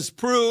 you must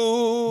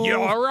prove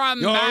you're a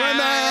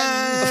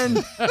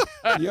man.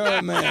 You're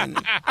a man.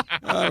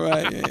 All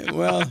right.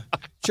 Well,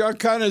 Chuck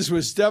Connors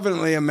was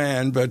definitely a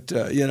man, but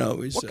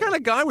what kind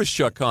of guy was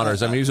Chuck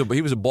Connors? I mean,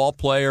 he was a ball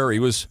player. He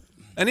was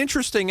an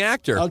interesting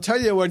actor. I'll tell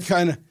you what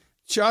kind of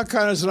Chuck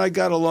Connors and I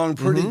got along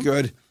pretty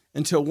good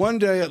until one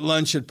day at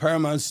lunch at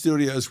Paramount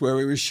Studios where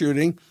we were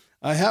shooting.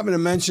 I happened to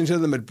mention to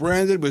them that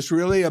Branded was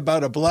really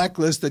about a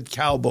blacklisted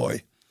cowboy.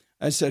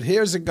 I said,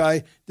 here's a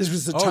guy. This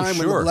was the time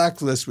when the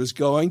blacklist was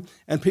going,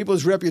 and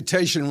people's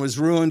reputation was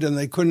ruined, and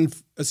they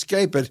couldn't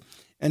escape it.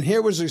 And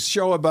here was a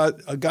show about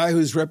a guy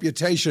whose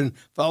reputation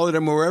followed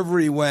him wherever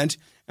he went.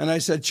 And I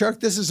said, Chuck,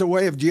 this is a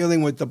way of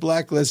dealing with the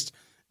blacklist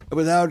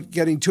without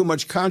getting too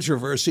much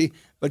controversy,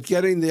 but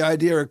getting the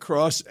idea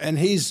across. And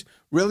he's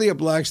really a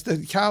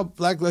blacklisted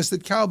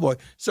cowboy.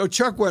 So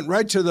Chuck went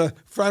right to the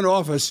front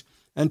office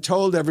and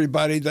told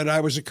everybody that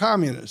I was a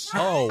communist.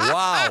 Oh,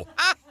 wow.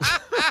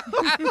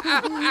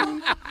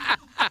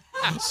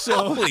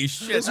 So Holy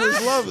shit. This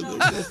was lovely.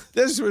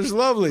 This was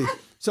lovely.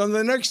 So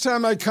the next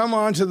time I come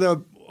onto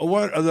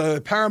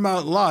the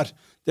Paramount lot,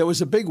 there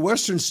was a big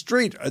Western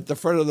street at the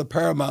front of the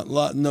Paramount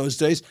lot in those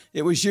days.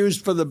 It was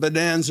used for the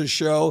Bonanza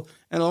show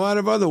and a lot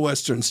of other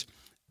Westerns,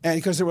 and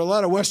because there were a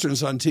lot of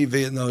Westerns on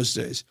TV in those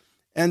days.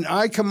 And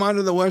I come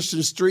onto the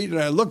Western street,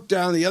 and I look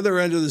down the other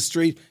end of the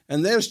street,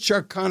 and there's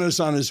Chuck Connors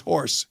on his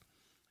horse.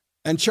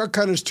 And Chuck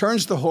Connors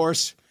turns the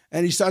horse,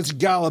 and he starts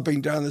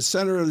galloping down the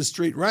center of the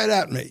street right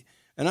at me.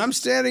 And I'm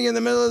standing in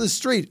the middle of the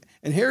street,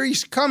 and here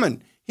he's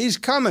coming. He's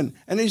coming,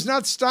 and he's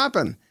not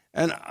stopping.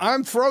 And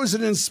I'm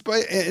frozen in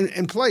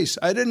place.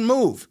 I didn't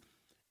move.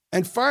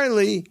 And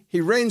finally,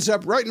 he reins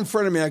up right in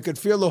front of me. I could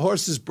feel the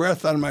horse's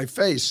breath on my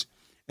face.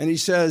 And he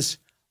says,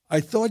 "I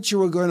thought you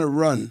were going to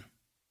run."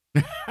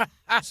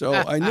 So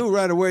I knew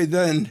right away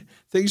then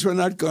things were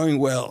not going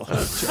well.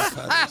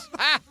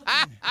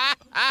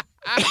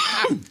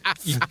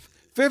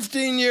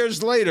 15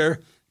 years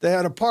later, they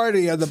had a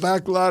party at the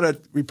back lot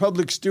at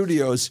Republic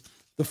Studios,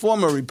 the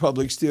former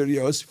Republic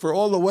Studios, for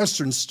all the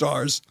Western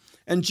stars.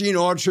 And Gene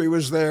Autry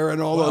was there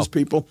and all those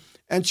people.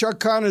 And Chuck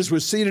Connors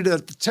was seated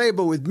at the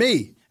table with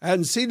me. I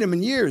hadn't seen him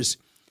in years.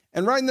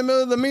 And right in the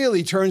middle of the meal,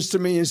 he turns to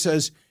me and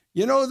says,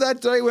 "You know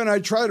that day when I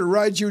tried to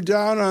ride you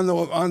down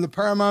on the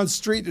Paramount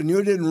Street and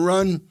you didn't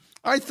run?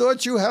 I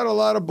thought you had a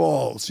lot of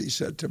balls," he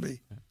said to me.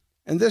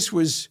 And this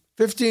was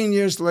 15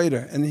 years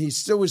later, and he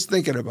still was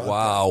thinking about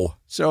that.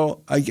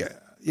 So,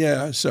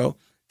 so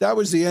that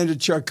was the end of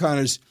Chuck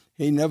Connors.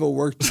 He never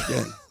worked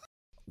again.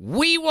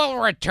 We will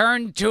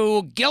return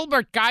to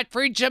Gilbert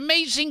Gottfried's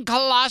Amazing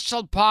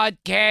Colossal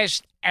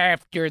podcast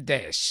after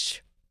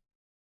this.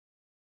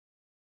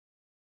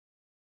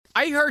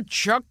 I heard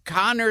Chuck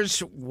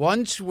Connors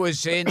once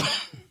was in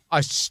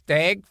a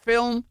stag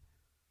film.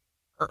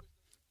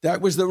 That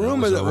was the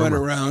rumor that went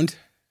around.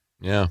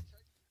 Yeah.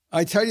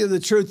 I tell you the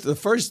truth. The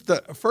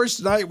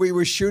first night we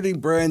were shooting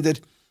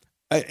Branded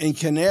in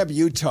Kanab,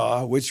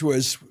 Utah, which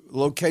was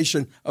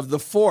location of the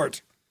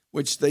fort,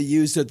 which they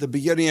used at the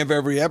beginning of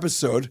every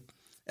episode.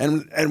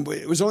 And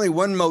it was only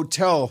one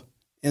motel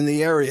in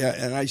the area,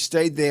 and I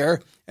stayed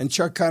there, and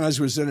Chuck Connors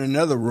was in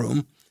another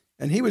room,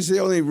 and he was the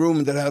only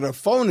room that had a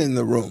phone in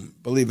the room,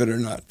 believe it or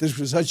not. This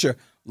was such a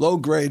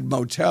low-grade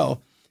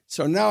motel.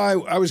 So now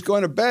I was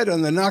going to bed,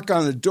 and the knock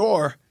on the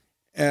door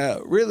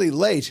really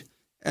late,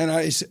 and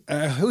I said,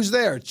 "Who's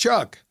there?"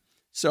 "Chuck."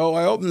 So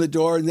I opened the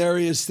door, and there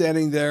he is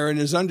standing there in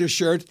his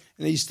undershirt,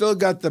 and he's still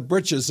got the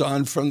breeches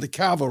on from the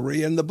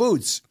cavalry and the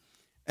boots.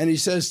 And he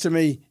says to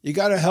me, "You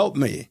got to help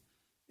me."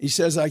 He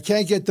says, "I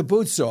can't get the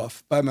boots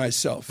off by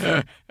myself."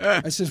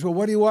 I says, "Well,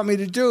 what do you want me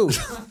to do?"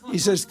 He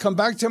says, "Come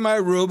back to my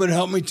room and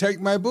help me take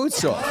my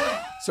boots off."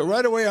 So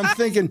right away I'm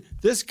thinking,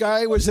 this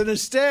guy was in a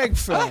stag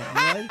film,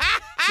 right?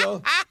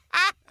 So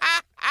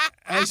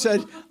I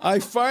said, I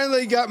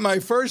finally got my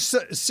first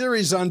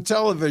series on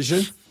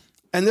television,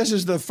 and this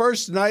is the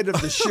first night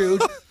of the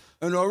shoot,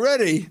 and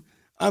already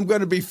I'm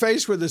going to be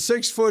faced with a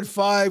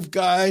 6'5"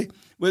 guy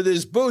with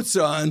his boots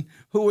on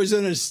who was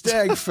in a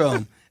stag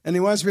film, and he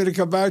wants me to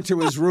come back to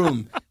his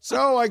room.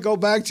 So I go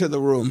back to the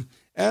room,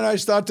 and I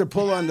start to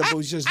pull on the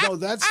boots. He says, "No,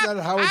 that's not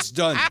how it's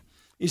done."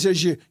 He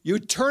says, you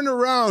turn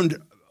around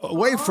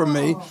away from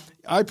me.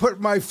 I put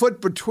my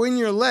foot between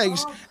your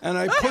legs, and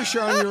I push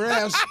on your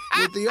ass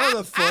with the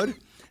other foot,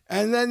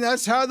 and then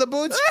that's how the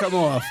boots come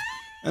off.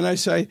 And I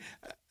said,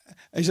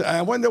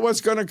 "I wonder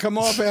what's going to come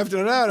off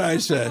after that," I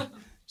said.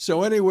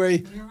 So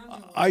anyway,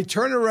 I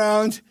turn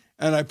around,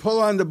 and I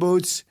pull on the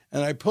boots,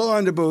 and I pull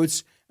on the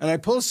boots, and I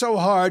pull so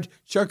hard,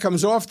 Chuck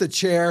comes off the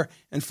chair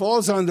and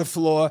falls on the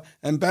floor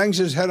and bangs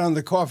his head on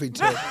the coffee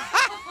table.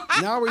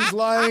 Now he's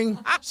lying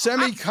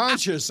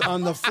semi-conscious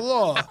on the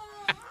floor.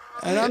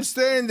 And I'm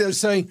standing there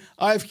saying,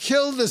 I've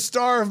killed the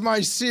star of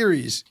my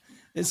series.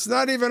 It's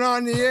not even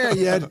on the air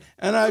yet,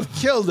 and I've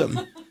killed him.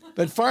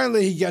 But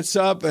finally he gets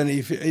up, and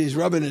he's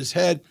rubbing his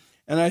head.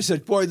 And I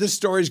said, "Boy, this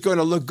story's going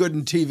to look good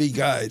in TV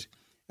Guide."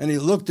 And he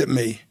looked at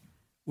me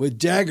with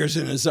daggers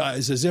in his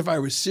eyes, as if I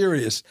was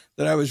serious,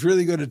 that I was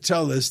really going to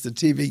tell this to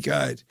TV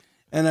Guide.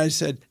 And I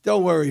said,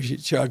 "Don't worry,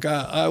 Chuck,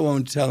 I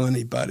won't tell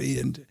anybody.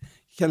 And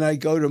can I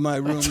go to my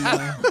room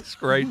now?" That's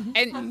great.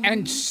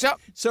 And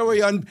so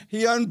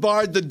he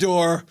unbarred the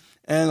door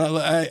and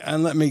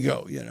let me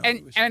go. You know.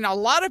 And a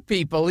lot of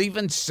people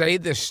even say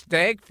the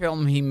stag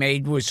film he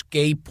made was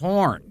gay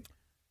porn.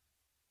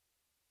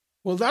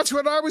 Well, that's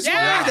what I was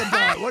worried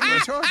about. What are you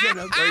talking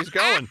about? Where he's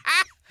going.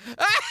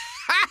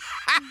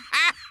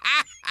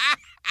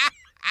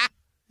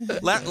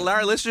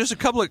 Larry, let's just a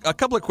couple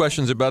of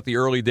questions about the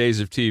early days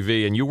of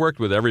TV, and you worked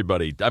with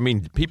everybody. I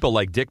mean, people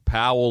like Dick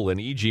Powell and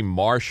E.G.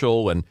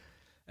 Marshall and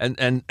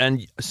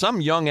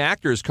some young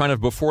actors kind of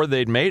before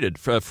they'd made it.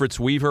 Fritz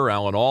Weaver,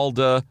 Alan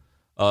Alda,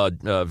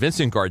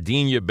 Vincent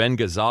Gardenia, Ben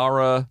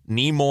Gazzara,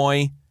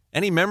 Nimoy.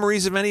 Any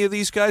memories of any of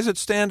these guys that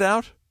stand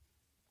out?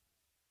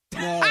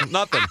 No.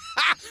 Nothing.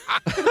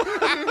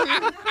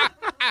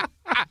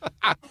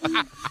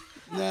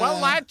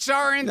 Well, that's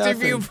our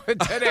interview for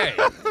today.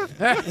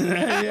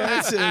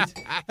 That's it.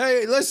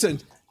 Hey, listen,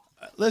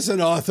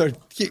 Listen, Arthur,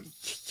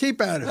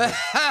 keep out of it.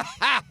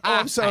 Oh,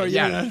 I'm sorry.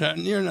 You're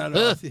not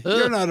Arthur.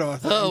 You're not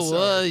Arthur. How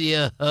are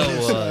you? How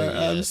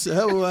are you?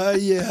 How are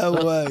you?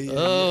 How are you?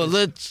 Oh,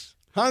 let's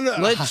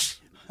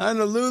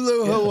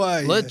Honolulu,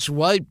 Hawaii. let's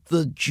wipe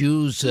the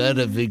Jews out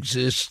of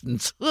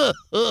existence.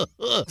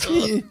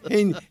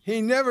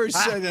 He never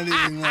said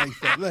anything like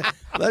that.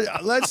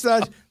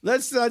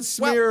 Let's not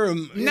smear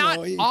him. Not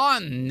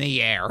on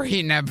the air.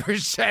 He never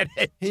said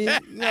it.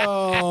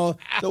 No,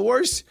 the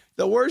worst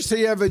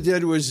he ever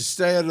did was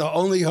stay at the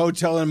only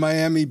hotel in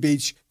Miami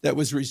Beach that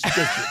was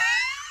restricted.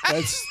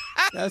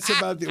 That's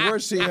about the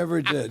worst he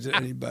ever did to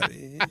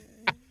anybody.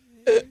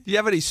 Do you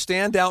have any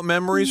standout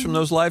memories from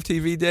those live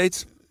TV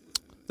dates?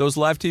 Those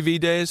live TV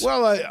days?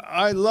 Well,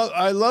 I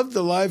love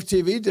the live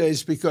TV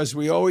days because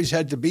we always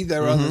had to be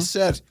there on the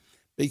set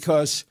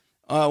because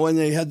when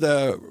they had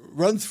the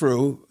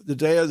run-through the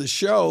day of the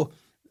show,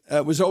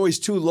 it was always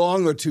too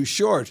long or too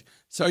short.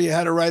 So you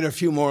had to write a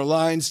few more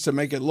lines to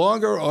make it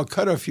longer or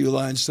cut a few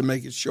lines to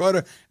make it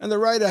shorter, and the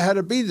writer had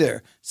to be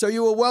there. So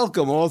you were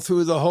welcome all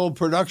through the whole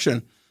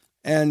production,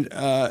 and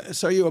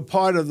so you were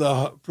part of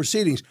the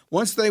proceedings.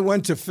 Once they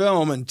went to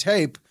film and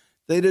tape,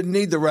 they didn't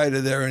need the writer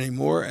there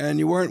anymore, and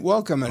you weren't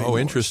welcome anymore. Oh,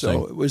 interesting.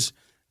 So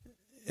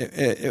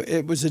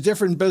it was a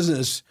different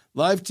business.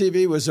 Live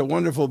TV was a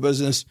wonderful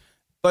business,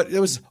 but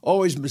there was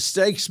always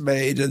mistakes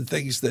made and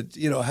things that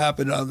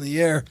happened on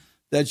the air.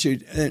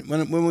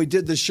 When we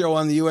did the show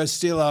on the U.S.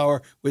 Steel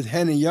Hour with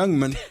Henny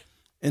Youngman,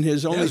 and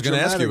his only I was going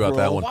to ask you about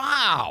that one.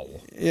 Wow.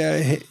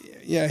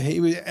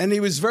 He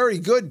was very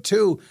good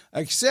too.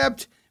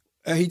 Except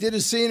he did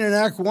a scene in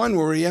Act 1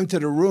 where he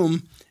entered a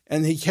room.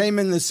 And he came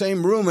in the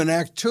same room in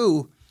Act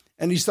 2,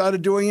 and he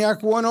started doing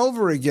Act 1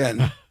 over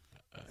again.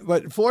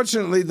 But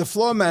fortunately, the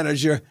floor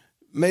manager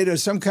made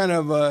some kind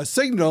of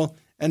signal,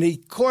 and he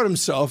caught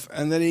himself,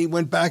 and then he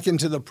went back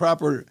into the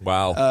proper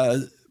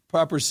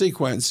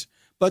sequence.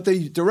 But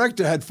the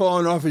director had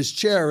fallen off his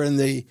chair in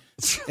the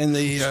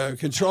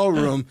control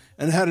room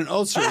and had an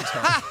ulcer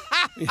attack.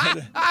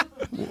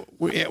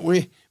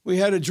 We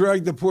had to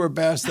drag the poor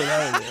bastard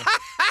out of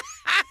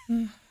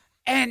there.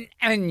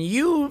 And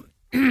you.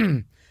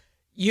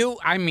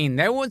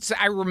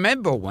 I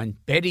remember when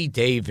Betty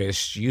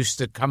Davis used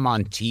to come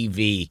on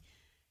TV,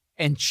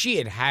 and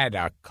she had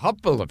a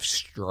couple of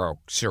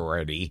strokes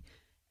already,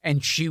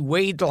 and she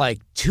weighed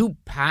like 2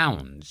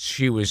 pounds.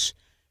 She was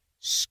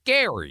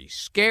scary,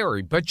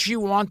 but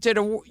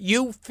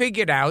you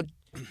figured out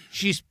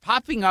she's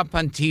popping up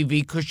on TV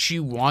because she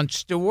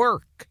wants to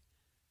work.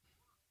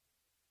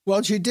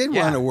 Well, she did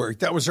want to work.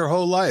 That was her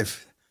whole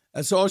life.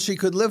 That's all she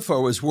could live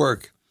for was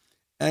work.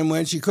 And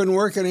when she couldn't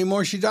work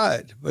anymore, she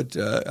died. But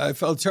I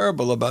felt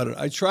terrible about it.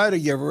 I tried to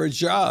give her a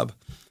job,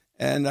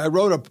 and I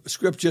wrote a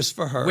script just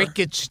for her.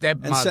 Wicked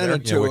Stepmother. And sent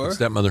it to her. Wicked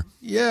Stepmother.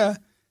 Yeah.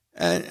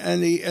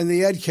 And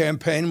the ad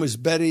campaign was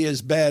Betty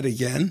is Bad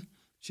Again.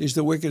 She's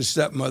the Wicked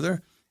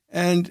Stepmother.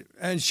 And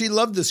she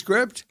loved the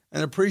script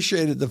and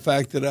appreciated the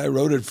fact that I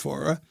wrote it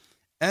for her.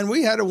 And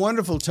we had a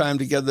wonderful time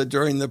together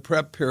during the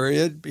prep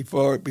period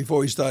before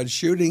we started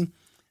shooting.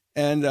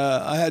 And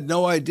I had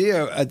no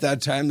idea at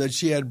that time that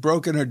she had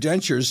broken her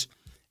dentures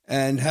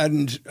and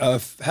hadn't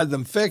had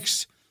them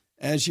fixed.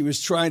 And she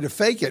was trying to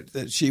fake it,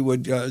 that she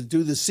would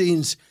do the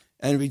scenes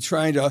and be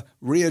trying to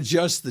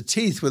readjust the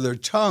teeth with her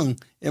tongue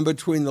in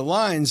between the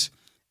lines.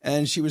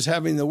 And she was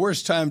having the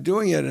worst time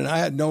doing it. And I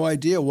had no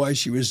idea why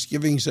she was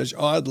giving such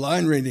odd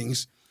line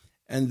readings.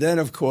 And then,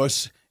 of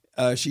course,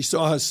 she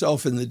saw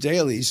herself in the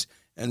dailies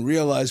and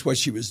realized what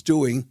she was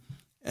doing.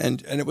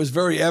 And it was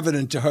very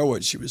evident to her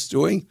what she was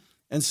doing.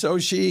 And so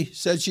she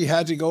said she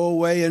had to go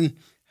away and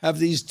have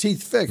these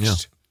teeth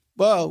fixed. Yeah.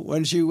 Well,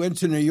 when she went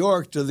to New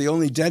York to the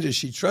only dentist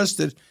she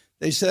trusted,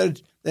 they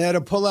said they had to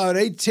pull out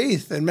 8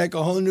 teeth and make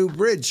a whole new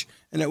bridge,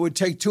 and it would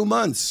take 2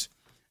 months.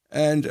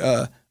 And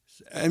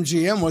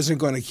MGM wasn't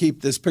going to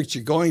keep this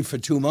picture going for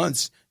 2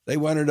 months. They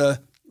wanted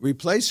to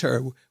replace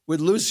her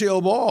with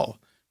Lucille Ball.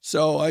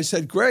 So I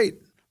said,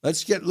 great,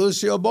 let's get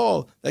Lucille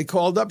Ball. They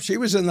called up. She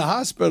was in the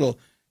hospital.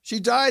 She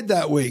died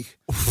that week.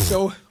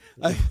 So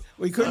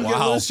we couldn't get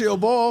Lucille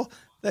Ball.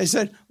 They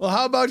said, well,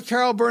 how about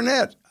Carol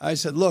Burnett? I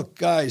said, look,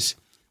 guys,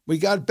 we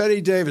got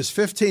Betty Davis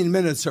 15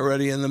 minutes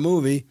already in the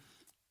movie.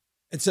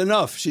 It's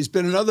enough. She's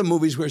been in other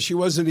movies where she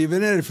wasn't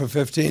even in it for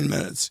 15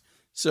 minutes.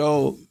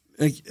 So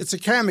it's a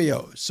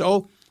cameo.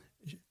 So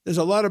there's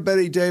a lot of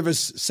Betty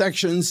Davis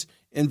sections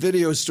in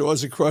video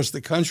stores across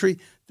the country.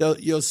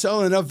 You'll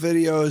sell enough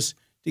videos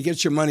to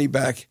get your money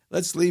back.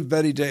 Let's leave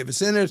Betty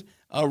Davis in it.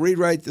 I'll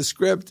rewrite the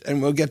script,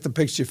 and we'll get the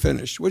picture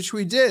finished, which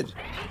we did.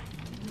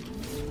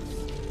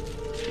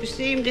 You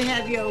seem to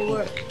have your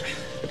work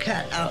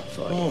cut out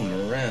for you. Oh,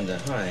 Miranda,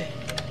 hi.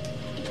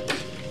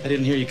 I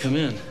didn't hear you come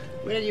in.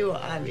 Well, you were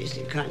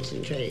obviously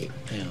concentrating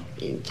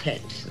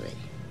intensely.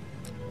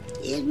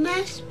 It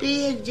must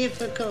be a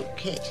difficult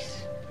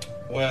case.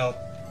 Well,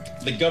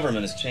 the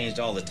government has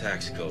changed all the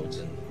tax codes,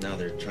 and now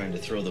they're trying to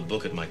throw the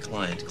book at my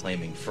client,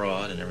 claiming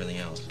fraud and everything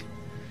else.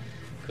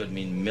 Could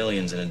mean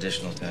millions in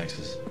additional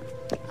taxes.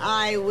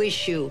 I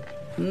wish you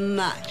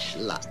much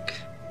luck.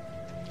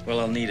 Well,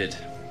 I'll need it.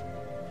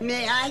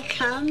 May I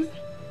come?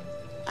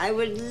 I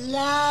would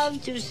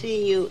love to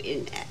see you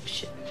in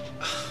action.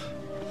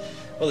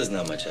 Well, there's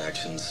not much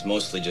action. It's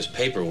mostly just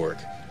paperwork.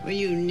 Well,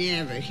 you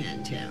never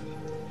can tell.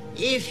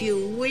 If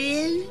you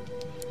win,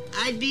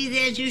 I'd be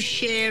there to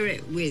share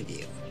it with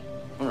you.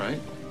 All right.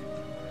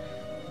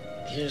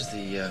 Here's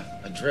the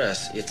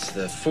address. It's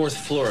the 4th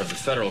floor of the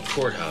federal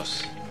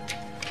courthouse.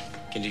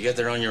 Can you get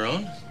there on your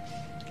own?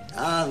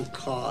 Of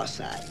course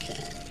I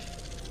can.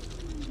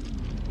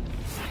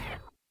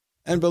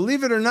 And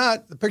believe it or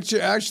not, the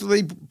picture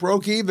actually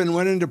broke even,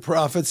 went into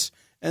profits,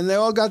 and they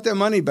all got their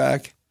money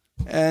back.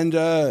 And,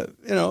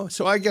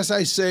 so I guess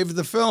I saved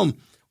the film.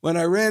 When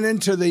I ran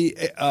into the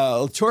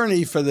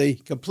attorney for the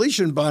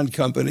completion bond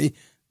company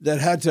that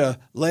had to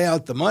lay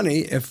out the money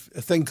if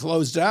a thing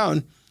closed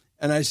down,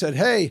 and I said,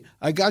 hey,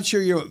 I got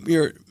your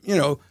over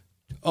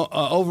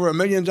 $1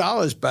 million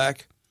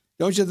back.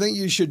 Don't you think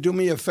you should do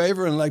me a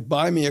favor and,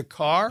 buy me a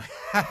car?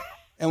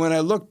 And when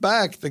I looked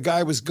back, the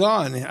guy was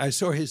gone. I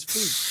saw his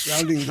feet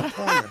rounding the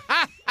corner.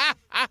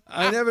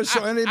 I never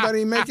saw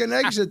anybody make an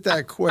exit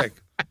that quick.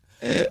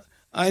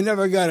 I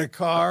never got a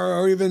car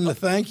or even the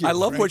thank you. I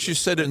love what you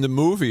said in the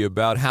movie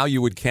about how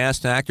you would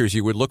cast actors.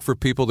 You would look for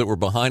people that were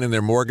behind in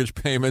their mortgage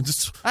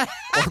payments,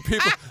 or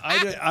people.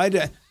 I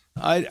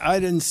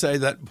didn't say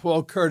that.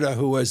 Paul Curta,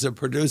 who was a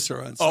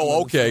producer on some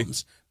of the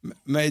films,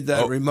 made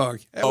that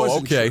remark. It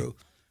wasn't true.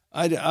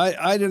 I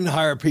didn't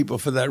hire people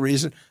for that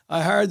reason.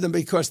 I hired them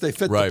because they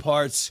fit the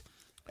parts,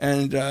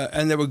 and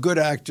they were good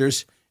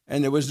actors,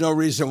 and there was no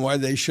reason why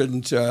they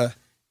shouldn't, be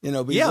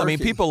working. I mean,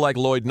 people like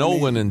Lloyd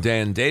Nolan and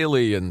Dan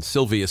Daly and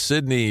Sylvia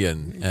Sidney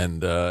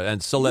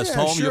and Celeste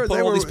Holm. Sure, you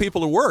put all these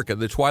people to work at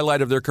the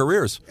twilight of their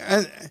careers.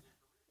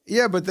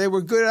 But they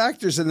were good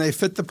actors, and they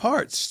fit the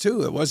parts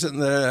too. It wasn't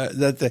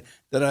that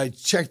I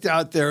checked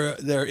out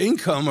their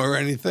income or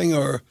anything,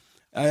 or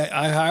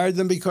I hired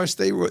them because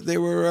they were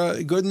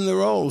good in the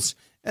roles,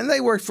 and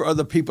they worked for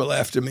other people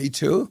after me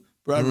too.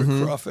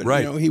 Broderick Crawford,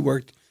 right?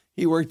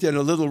 He worked in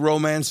A Little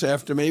Romance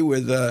after me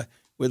with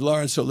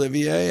Laurence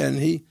Olivier,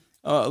 and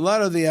a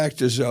lot of the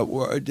actors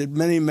did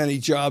many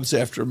jobs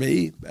after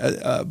me,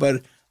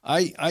 but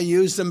I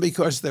used them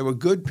because they were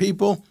good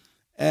people,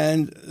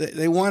 and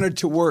they wanted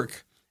to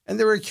work, and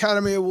they were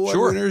Academy Award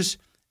winners,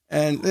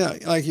 and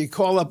you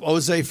call up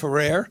Jose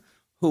Ferrer,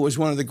 who was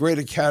one of the great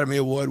Academy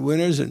Award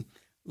winners, and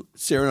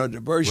Cyrano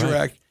de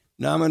Bergerac,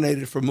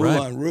 nominated for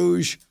Moulin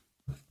Rouge,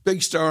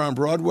 big star on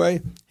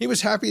Broadway. He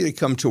was happy to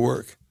come to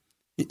work.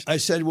 I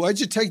said,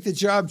 why'd you take the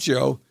job,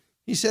 Joe?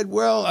 He said,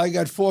 well, I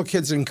got 4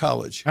 kids in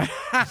college.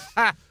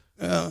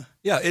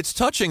 It's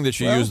touching that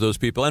you use those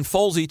people. And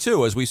Folsey,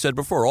 too, as we said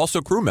before, also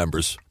crew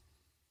members.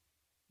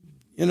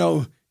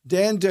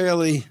 Dan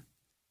Daly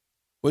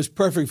was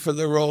perfect for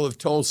the role of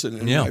Tolson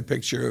in my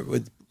picture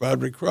with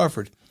Broderick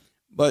Crawford.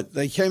 But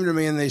they came to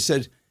me and they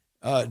said,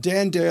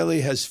 Dan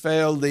Daly has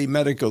failed the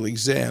medical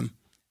exam.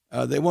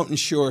 They won't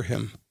insure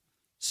him.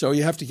 So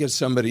you have to get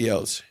somebody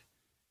else.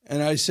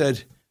 And I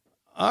said,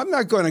 I'm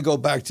not going to go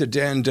back to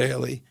Dan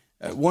Daly,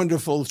 a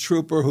wonderful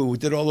trooper who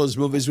did all those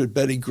movies with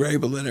Betty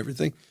Grable and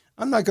everything.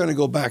 I'm not going to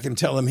go back and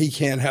tell him he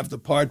can't have the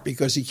part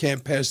because he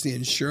can't pass the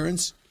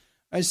insurance.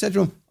 I said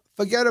to him,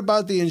 forget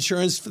about the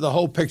insurance for the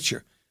whole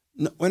picture.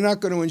 No, we're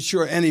not going to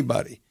insure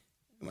anybody.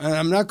 And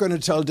I'm not going to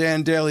tell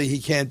Dan Daly he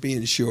can't be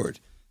insured.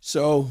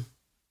 So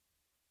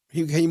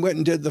he went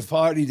and did the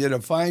part. He did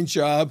a fine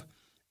job,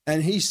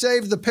 and he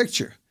saved the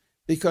picture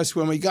because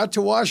when we got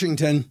to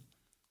Washington,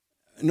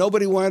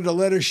 nobody wanted to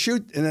let us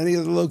shoot in any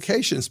of the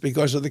locations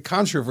because of the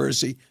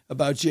controversy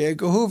about J.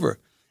 Edgar Hoover.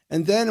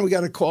 And then we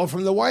got a call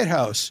from the White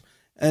House,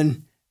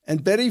 and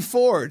Betty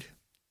Ford,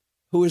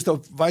 who was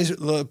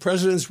the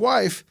president's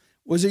wife,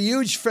 was a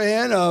huge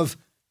fan of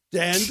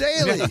Dan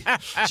Daly.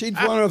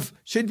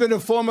 She'd been a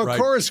former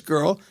chorus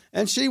girl,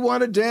 and she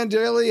wanted Dan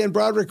Daly and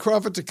Broderick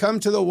Crawford to come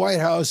to the White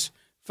House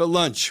for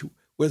lunch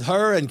with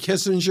her and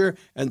Kissinger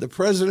and the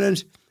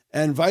president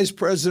and Vice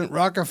President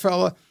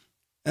Rockefeller.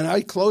 And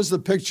I closed the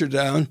picture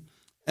down,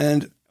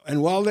 and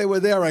while they were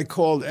there, I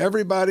called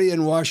everybody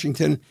in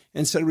Washington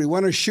and said, we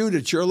want to shoot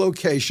at your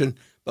location,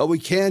 but we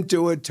can't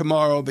do it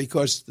tomorrow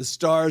because the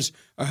stars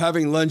are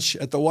having lunch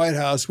at the White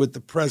House with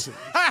the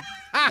president.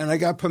 And I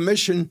got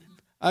permission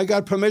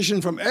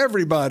from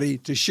everybody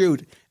to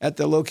shoot at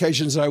the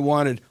locations I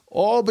wanted,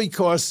 all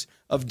because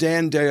of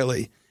Dan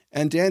Daly.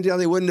 And Dan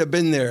Daly wouldn't have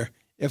been there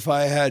if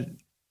I had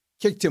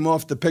kicked him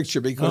off the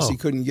picture because he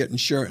couldn't get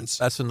insurance.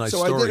 That's a nice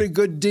story. So I did a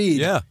good deed.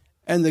 Yeah.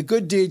 And the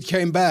good deed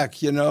came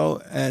back, and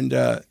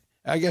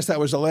I guess that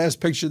was the last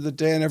picture that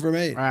Dan ever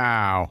made.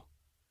 Wow.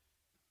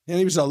 And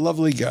he was a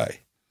lovely guy.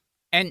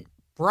 And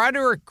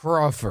Broderick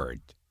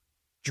Crawford,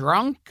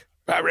 drunk?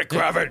 Broderick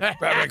Crawford.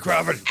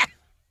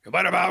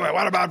 What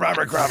about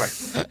Broderick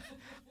Crawford?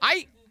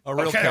 A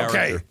real character.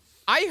 Okay.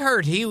 I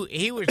heard he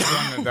was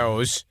one of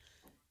those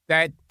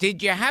that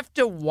did you have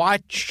to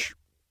watch,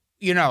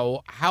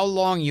 how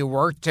long you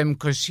worked him?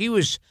 Because he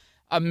was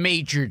a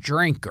major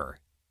drinker.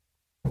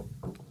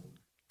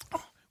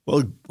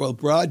 Well,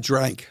 Brod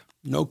drank,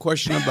 no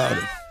question about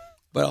it.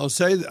 But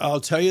I'll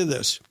tell you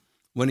this: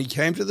 When he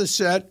came to the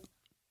set,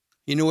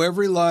 he knew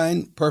every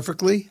line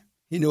perfectly.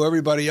 He knew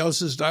everybody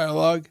else's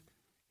dialogue.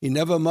 He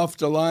never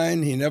muffed a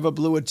line. He never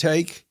blew a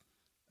take.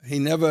 He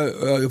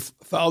never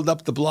fouled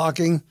up the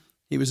blocking.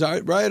 He was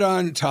right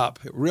on top,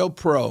 real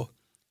pro.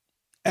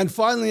 And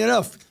finally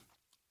enough,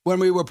 when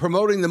we were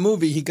promoting the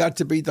movie, he got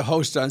to be the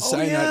host on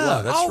Saturday Night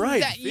Live. That's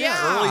right.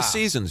 Early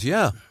seasons,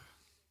 yeah.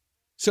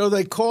 So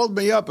they called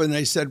me up and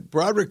they said,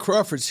 Broderick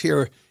Crawford's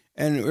here,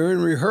 and we're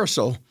in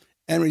rehearsal,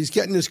 and he's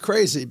getting us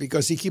crazy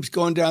because he keeps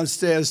going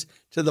downstairs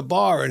to the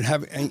bar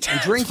and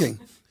drinking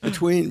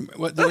during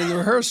the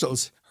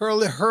rehearsals.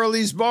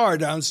 Hurley's bar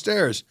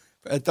downstairs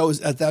at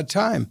that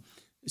time.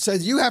 He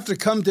said, you have to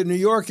come to New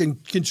York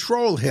and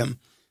control him.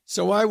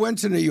 So I went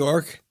to New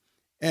York,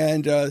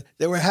 and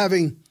they were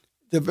having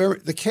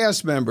the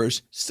cast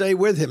members stay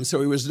with him, so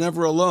he was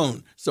never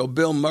alone. So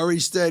Bill Murray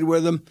stayed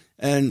with him,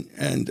 and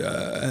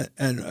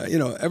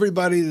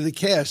everybody in the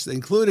cast,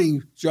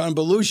 including John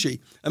Belushi.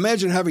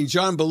 Imagine having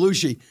John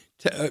Belushi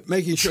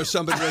making sure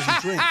somebody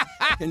doesn't drink.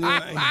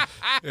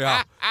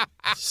 Yeah.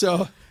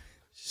 So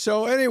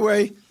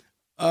anyway,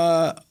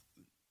 I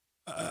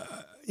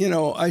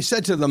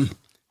said to them,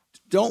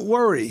 don't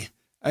worry.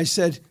 I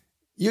said,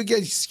 you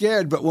get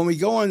scared, but when we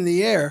go on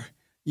the air,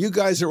 you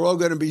guys are all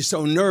going to be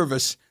so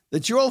nervous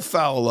that you'll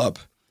foul up.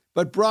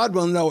 But Brod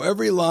will know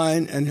every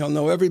line, and he'll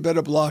know every bit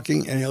of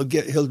blocking, and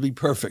he'll be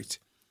perfect.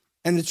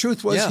 And the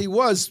truth was, he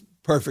was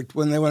perfect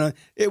when they went on.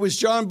 It was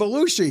John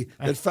Belushi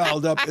that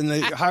fouled up in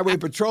the Highway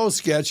Patrol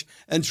sketch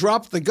and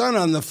dropped the gun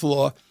on the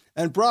floor.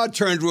 And Brod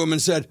turned to him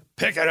and said,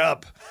 pick it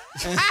up.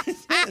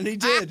 And he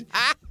did.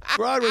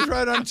 Brod was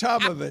right on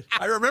top of it.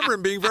 I remember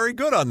him being very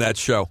good on that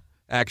show,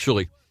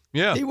 actually.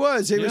 Yeah. He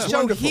was. He was So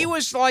wonderful. he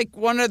was like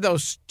one of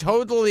those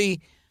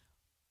totally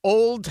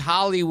old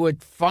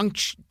Hollywood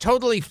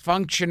totally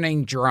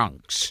functioning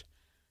drunks.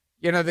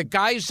 You know, the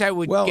guys that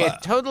would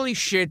get totally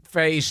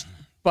shit-faced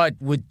but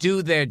would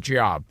do their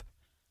job.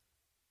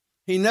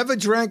 He never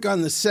drank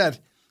on the set,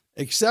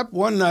 except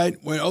one night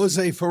when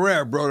Jose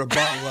Ferrer brought a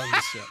bottle on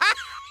the set.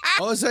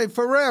 Jose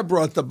Ferrer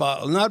brought the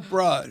bottle, not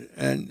Brod.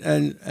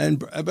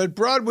 But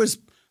Brod was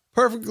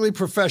perfectly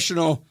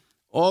professional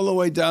all the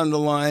way down the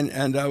line,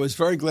 and I was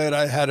very glad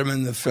I had him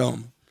in the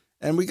film.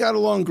 And we got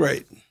along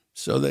great.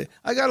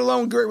 I got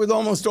along great with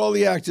almost all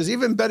the actors,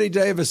 even Bette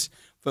Davis,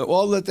 for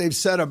all that they've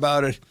said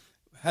about it,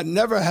 had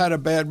never had a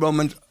bad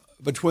moment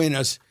between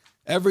us.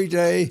 Every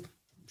day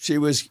she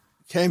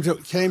came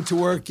to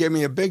work, gave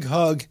me a big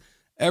hug.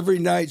 Every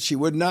night she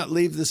would not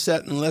leave the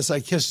set unless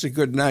I kissed her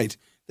goodnight.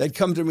 They'd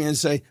come to me and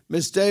say,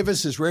 Miss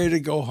Davis is ready to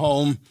go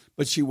home,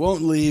 but she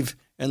won't leave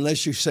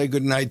unless you say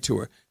goodnight to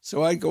her.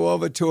 So I'd go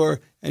over to her,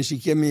 and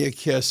she'd give me a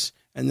kiss,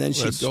 and then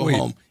she'd go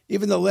home.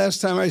 Even the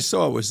last time I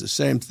saw her was the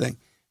same thing.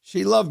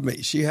 She loved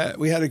me.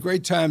 We had a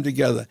great time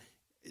together.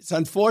 It's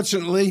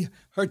unfortunately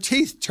her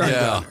teeth turned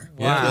on her.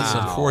 Yeah, that's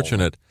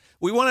unfortunate.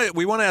 We want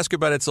to ask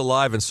about It's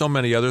Alive and so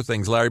many other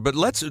things, Larry. But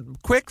let's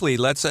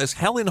ask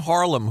Hell in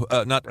Harlem.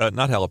 Not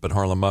Hell Up in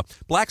Harlem.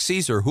 Black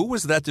Caesar. Who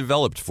was that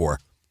developed for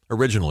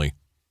originally?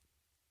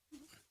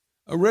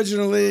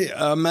 Originally,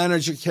 a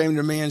manager came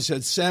to me and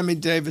said, Sammy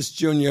Davis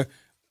Jr.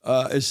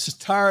 Is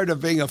tired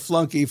of being a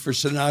flunky for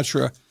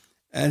Sinatra,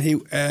 and he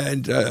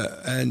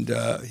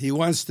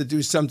wants to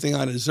do something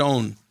on his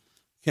own.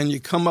 Can you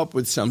come up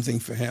with something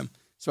for him?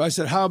 So I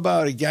said, how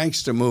about a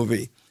gangster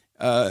movie?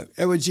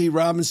 Edward G.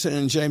 Robinson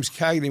and James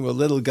Cagney were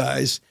little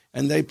guys,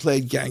 and they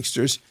played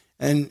gangsters.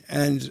 And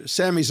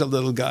Sammy's a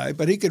little guy,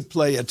 but he could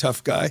play a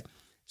tough guy.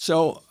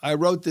 So I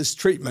wrote this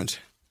treatment,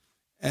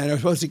 and I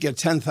was supposed to get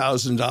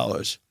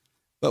 $10,000.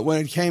 But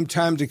when it came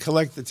time to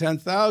collect the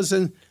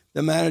 $10,000,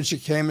 the manager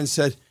came and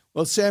said,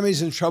 well,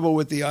 Sammy's in trouble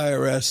with the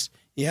IRS.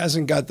 He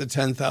hasn't got the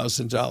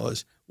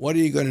 $10,000. What are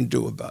you going to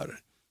do about it?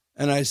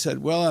 And I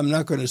said, well, I'm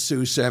not going to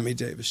sue Sammy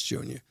Davis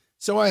Jr.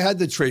 So I had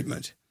the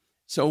treatment.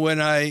 So when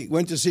I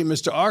went to see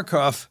Mr.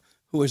 Arkoff,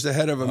 who was the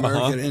head of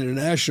American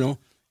International,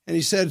 and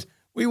he said,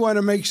 we want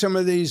to make some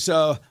of these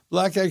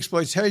black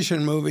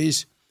exploitation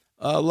movies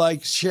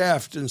like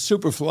Shaft and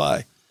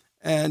Superfly.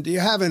 And do you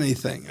have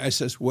anything? I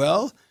says,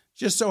 well,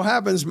 just so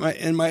happens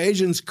in my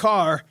agent's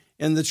car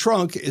in the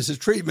trunk is a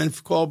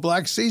treatment called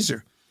Black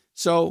Caesar.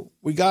 So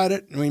we got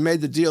it, and we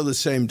made the deal the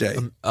same day.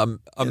 I'm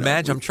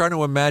trying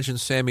to imagine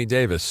Sammy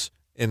Davis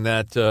in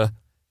that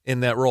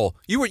role.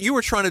 You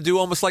were trying to do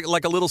almost like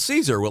a Little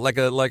Caesar, like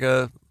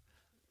a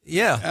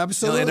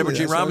absolutely. Edward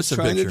G. Robinson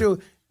trying picture. to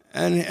do.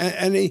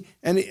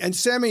 And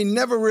Sammy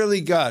never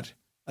really got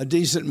a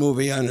decent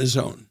movie on his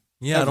own.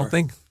 Yeah, ever. I don't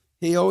think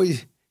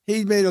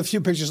he made a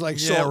few pictures like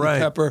Salt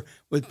and Pepper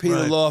with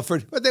Peter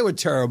Lawford, but they were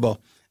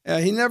terrible.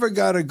 He never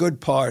got a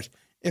good part.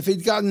 If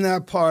he'd gotten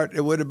that part,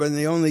 it would have been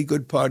the only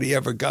good part he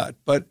ever got.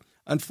 But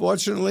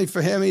unfortunately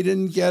for him, he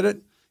didn't get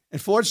it.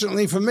 And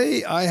fortunately for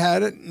me, I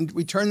had it, and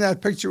we turned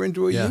that picture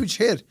into a huge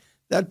hit.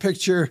 That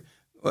picture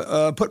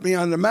put me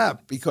on the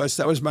map because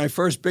that was my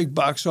first big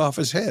box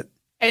office hit.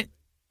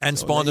 And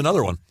spawned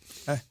another one.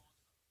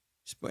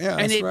 Yeah,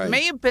 and it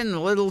may have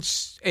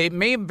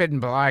been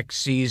Black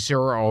Caesar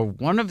or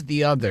one of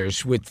the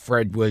others with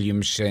Fred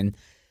Williamson,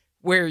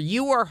 where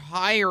you were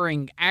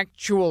hiring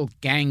actual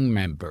gang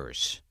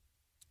members.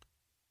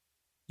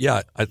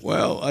 Yeah.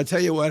 Well, I'll tell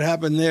you what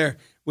happened there.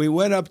 We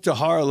went up to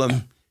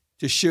Harlem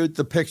to shoot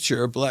the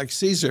picture of Black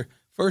Caesar,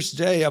 first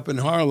day up in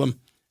Harlem,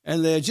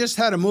 and they had just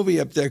had a movie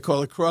up there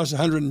called Across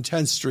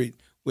 110th Street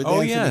with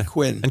Anthony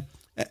Quinn.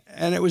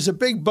 And it was a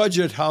big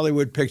budget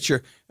Hollywood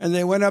picture, and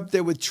they went up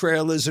there with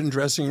trailers and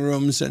dressing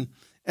rooms. And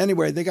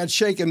anyway, they got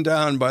shaken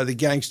down by the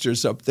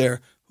gangsters up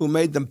there who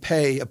made them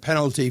pay a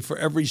penalty for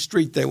every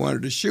street they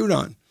wanted to shoot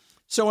on.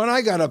 So when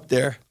I got up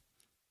there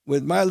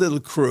with my little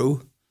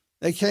crew,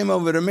 they came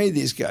over to me,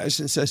 these guys,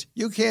 and says,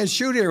 "You can't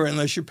shoot here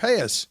unless you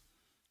pay us."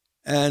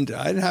 And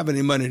I didn't have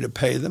any money to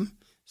pay them.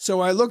 So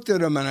I looked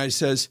at them and I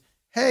says,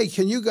 "Hey,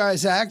 can you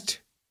guys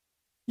act?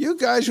 You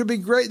guys would be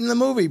great in the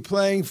movie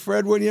playing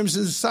Fred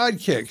Williamson's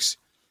sidekicks."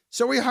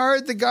 So we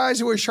hired the guys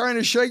who were trying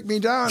to shake me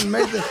down and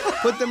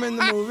put them in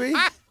the movie.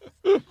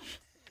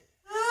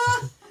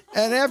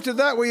 And after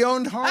that, we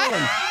owned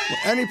Harlem.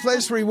 Any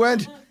place we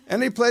went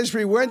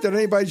that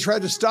anybody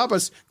tried to stop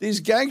us, these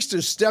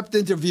gangsters stepped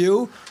into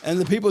view, and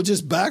the people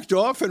just backed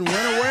off and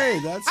went away.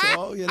 That's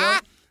all, you know.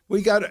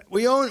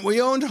 We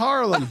owned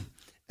Harlem,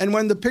 and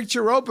when the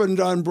picture opened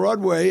on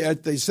Broadway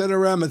at the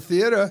Cinerama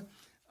Theater,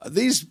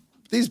 these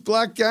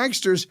black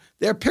gangsters,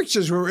 their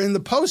pictures were in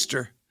the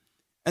poster,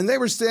 and they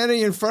were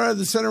standing in front of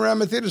the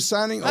Cinerama Theater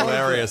signing autographs.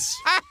 Hilarious.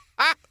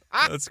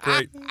 That's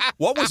great.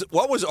 What was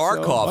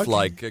Arkoff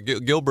like?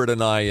 Gilbert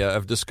and I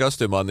have discussed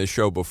him on this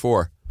show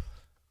before.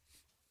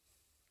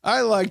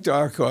 I liked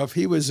Arkoff.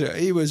 He was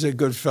a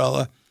good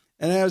fella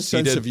and had a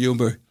sense of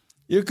humor.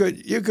 You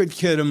could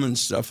kid him and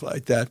stuff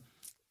like that.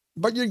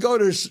 But you go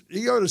to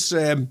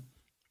Sam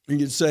and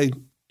you'd say,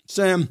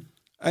 "Sam,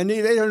 I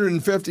need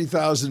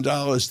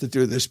 $850,000 to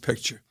do this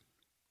picture."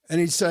 And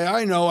he'd say,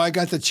 "I know, I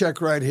got the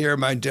check right here at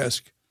my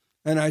desk."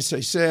 And I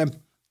say, "Sam,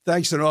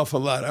 thanks an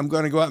awful lot. I'm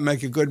going to go out and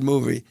make a good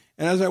movie."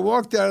 And as I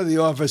walked out of the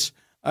office,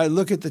 I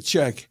look at the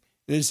check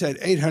and it said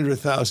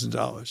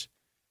 $800,000.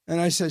 And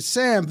I said,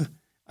 "Sam,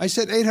 I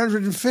said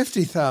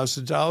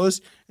 $850,000,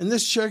 and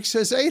this check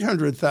says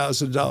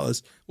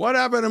 $800,000. What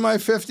happened to my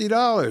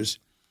 $50?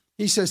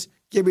 He says,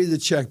 "Give me the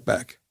check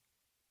back."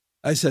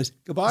 I said,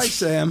 "Goodbye,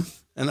 Sam."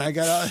 And I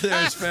got out of there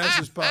as fast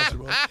as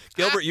possible.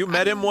 Gilbert, you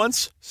met him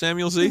once,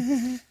 Samuel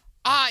Z?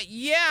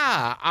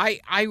 Yeah.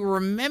 I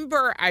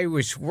remember I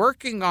was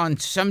working on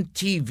some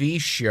TV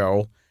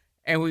show,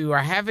 and we were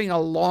having a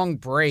long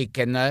break,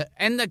 and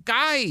the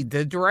guy,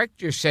 the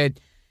director, said,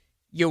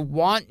 "You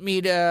want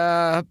me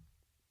to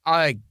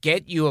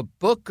get you a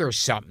book or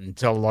something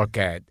to look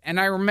at?" And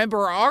I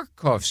remember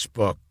Arkoff's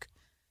book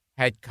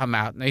had come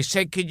out, and they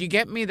said, "Could you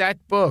get me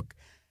that book?"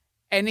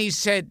 And he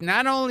said,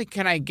 "Not only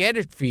can I get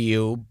it for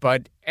you,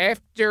 but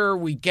after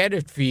we get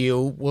it for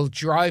you, we'll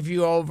drive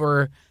you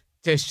over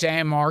to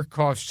Sam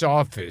Arkoff's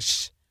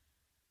office,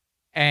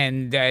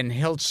 and then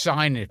he'll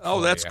sign it for you."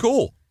 Oh, that's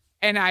cool.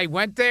 And I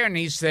went there, and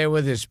he's there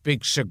with his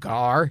big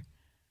cigar.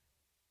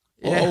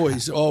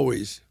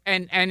 Always.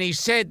 And he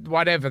said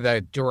whatever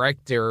the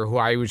director who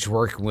I was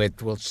working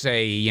with will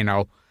say,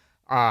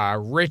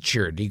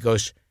 Richard. He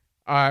goes,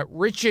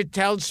 "Richard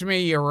tells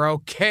me you're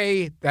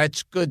okay.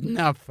 That's good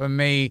enough for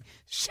me,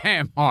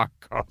 Sam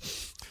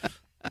Arkoff."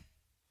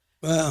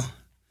 Well,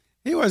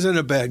 he wasn't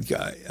a bad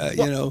guy,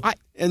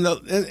 In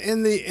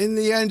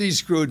the end, he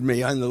screwed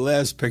me on the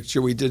last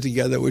picture we did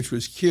together, which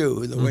was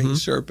Q, the Winged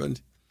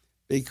Serpent,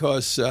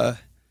 because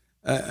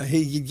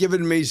he'd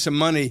given me some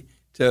money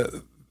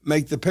to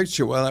make the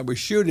picture while I was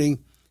shooting,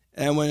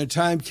 and when the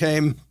time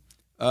came,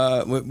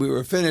 when we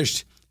were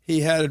finished, he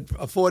had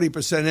a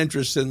 40%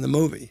 interest in the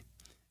movie,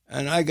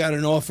 and I got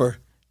an offer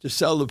to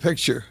sell the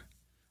picture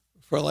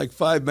for like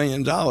 $5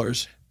 million,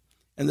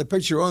 and the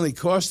picture only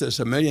cost us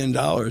 $1 million,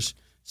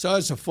 so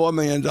it's a $4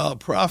 million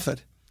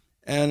profit,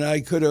 and I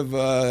could have,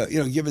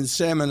 given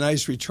Sam a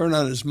nice return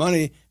on his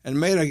money and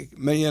made $1.5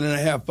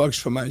 million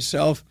for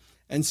myself,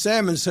 and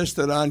Sam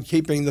insisted on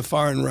keeping the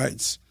foreign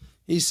rights.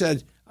 He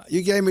said,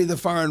 "You gave me the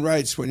foreign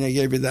rights when I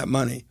gave you that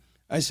money."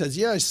 I said,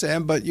 "Yes,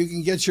 Sam, but you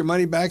can get your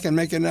money back and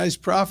make a nice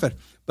profit."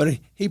 But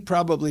he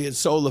probably had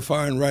sold the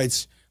foreign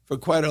rights for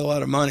quite a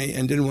lot of money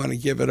and didn't want to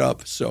give it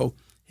up, so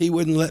he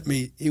wouldn't let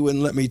me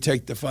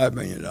take the $5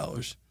 million.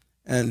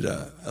 And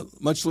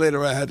much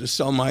later, I had to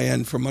sell my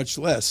end for much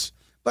less.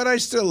 But I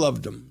still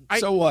loved him.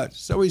 So what?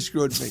 So he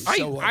screwed me.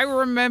 So what? I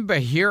remember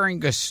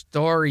hearing a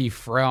story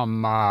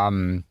from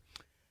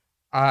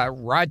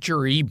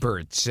Roger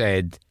Ebert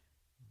said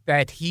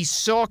that he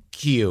saw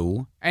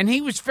Q, and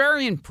he was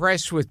very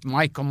impressed with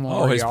Michael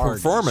Moriarty. Oh,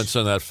 his performance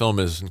in that film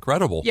is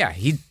incredible. Yeah,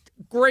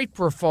 great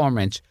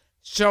performance.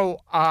 So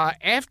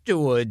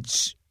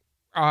afterwards,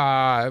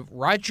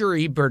 Roger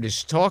Ebert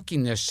is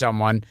talking to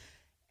someone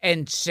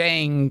and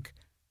saying,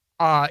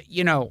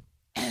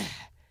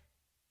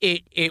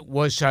 it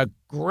was a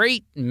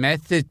great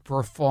method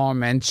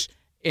performance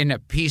in a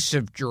piece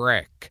of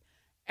Drek.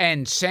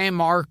 And Sam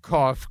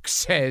Arkoff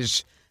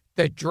says,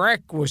 "The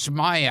Drek was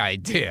my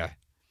idea."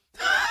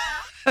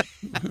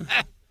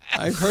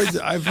 I've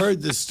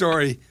heard the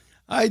story.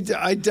 I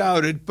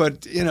doubt it,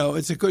 but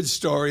it's a good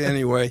story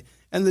anyway.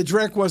 And the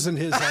Drek wasn't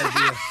his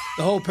idea.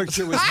 The whole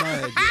picture was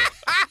my idea.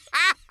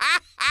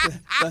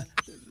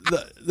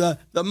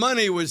 The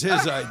money was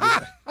his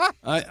idea.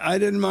 I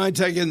didn't mind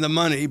taking the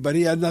money, but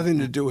he had nothing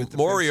to do with the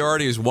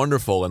Moriarty is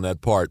wonderful in that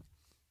part.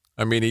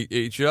 I mean,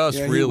 he just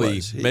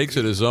really makes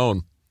it his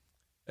own.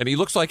 And he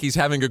looks like he's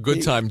having a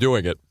good time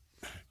doing it.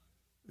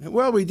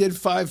 Well, we did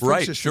 5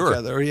 pictures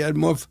together. He had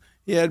more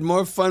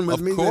fun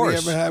with me than he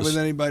ever had with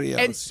anybody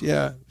else.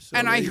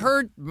 And I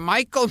heard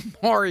Michael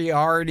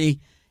Moriarty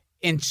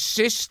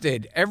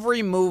insisted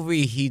every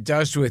movie he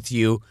does with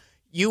you,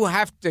 you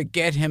have to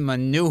get him a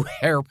new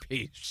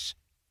hairpiece.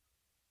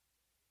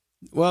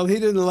 Well, he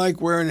didn't like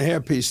wearing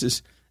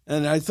hairpieces,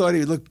 and I thought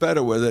he looked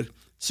better with it.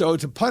 So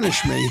to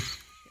punish me,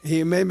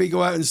 he made me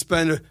go out and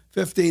spend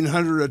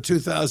 $1,500 or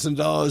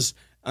 $2,000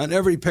 on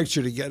every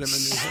picture to get him a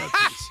new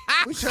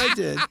hairpiece, which I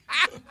did.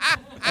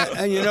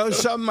 And you know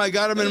something? I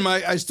got him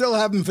I still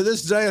have him for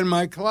this day in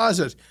my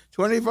closet.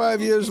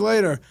 25 years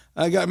later,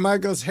 I got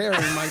Michael's hair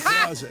in my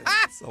closet.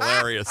 It's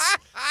hilarious.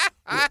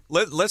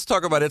 Let's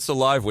talk about It's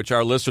Alive, which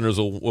our listeners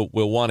will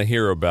want to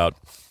hear about,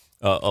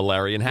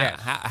 Larry. And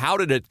how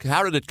did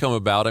it come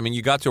about? I mean,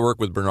 you got to work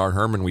with Bernard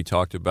Herrmann, we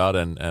talked about,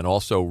 and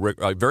also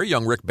very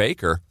young Rick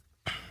Baker.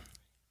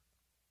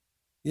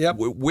 Yep.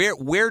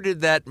 Where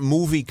did that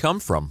movie come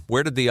from?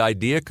 Where did the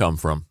idea come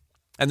from?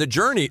 And the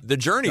journey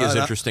is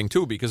interesting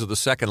too because of the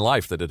second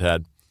life that it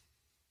had.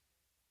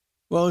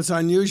 Well, it's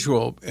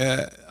unusual.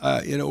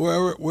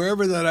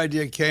 Wherever that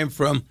idea came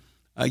from,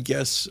 I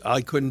guess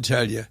I couldn't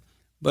tell you,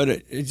 but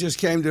it just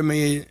came to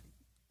me.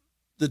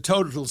 The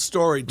total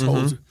story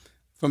told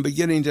from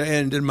beginning to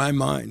end in my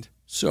mind.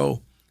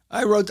 So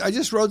I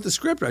just wrote the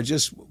script. I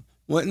just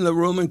went in the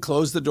room and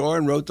closed the door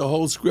and wrote the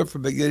whole script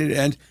from beginning to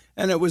end.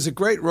 And it was a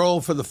great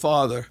role for the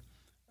father,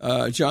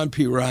 John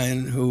P.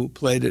 Ryan, who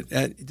played it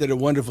and did a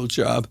wonderful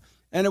job.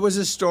 And it was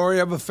a story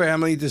of a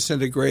family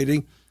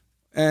disintegrating,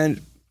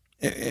 and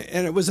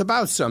it was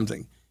about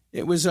something.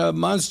 It was a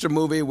monster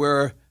movie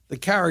where the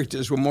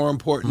characters were more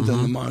important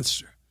than the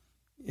monster.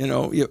 You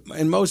know,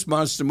 in most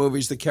monster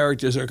movies, the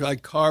characters are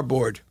like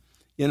cardboard.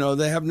 You know,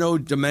 they have no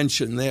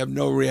dimension. They have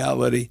no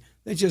reality.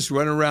 They just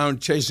run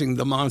around chasing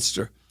the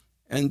monster.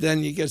 And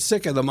then you get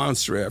sick of the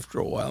monster after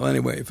a while.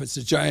 Anyway, if it's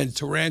a giant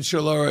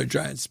tarantula or a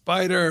giant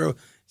spider,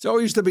 it's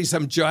always to be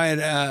some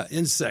giant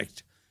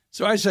insect.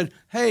 So I said,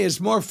 hey, it's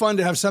more fun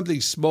to have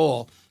something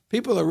small.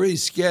 People are really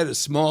scared of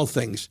small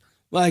things.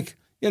 Like,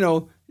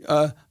 a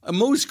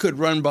moose could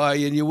run by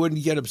you and you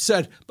wouldn't get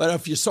upset. But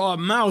if you saw a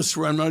mouse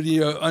run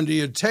under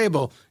your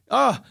table,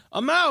 a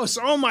mouse,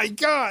 oh, my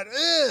God.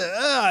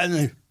 And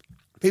then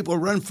people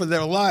run for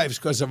their lives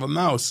because of a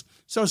mouse.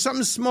 So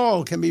something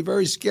small can be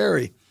very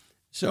scary.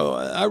 So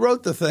I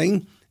wrote the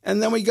thing,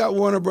 and then we got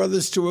Warner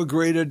Brothers to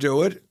agree to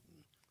do it.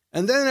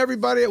 And then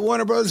everybody at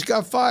Warner Brothers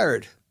got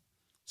fired.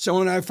 So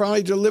when I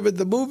finally delivered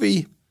the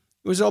movie, it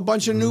was a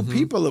bunch of new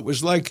people. It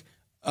was like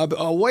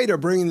a waiter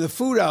bringing the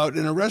food out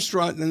in a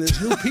restaurant, and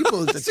there's new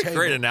people at the That's table. a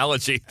great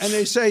analogy. And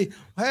they say,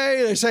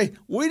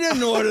 we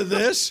didn't order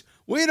this.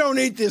 We don't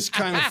eat this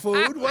kind of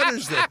food. What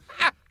is this?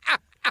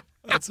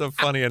 That's a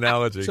funny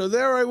analogy. So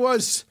there I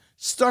was,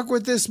 stuck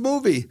with this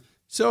movie.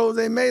 So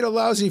they made a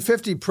lousy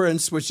 50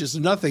 prints, which is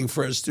nothing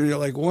for a studio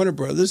like Warner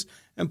Brothers,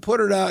 and put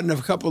it out in a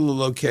couple of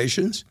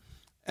locations.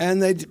 And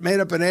they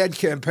made up an ad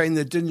campaign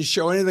that didn't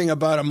show anything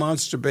about a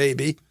monster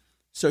baby.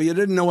 So you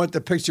didn't know what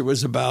the picture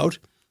was about.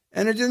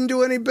 And it didn't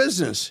do any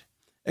business,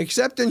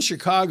 except in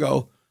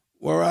Chicago,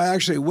 where I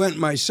actually went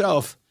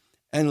myself,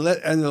 and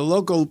the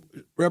local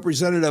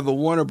representative of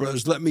Warner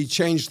Brothers let me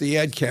change the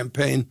ad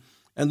campaign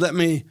and let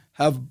me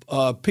have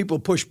people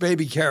push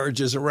baby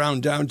carriages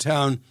around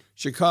downtown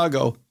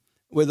Chicago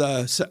with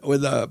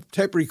a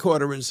tape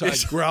recorder inside,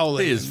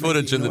 growling. There's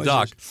footage in the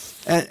dock.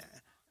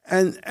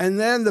 And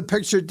then the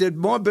picture did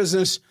more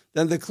business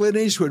than the Clint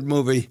Eastwood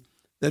movie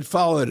that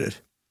followed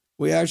it.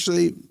 We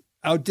actually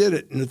outdid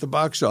it at the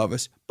box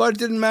office. But it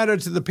didn't matter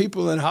to the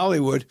people in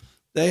Hollywood.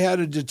 They had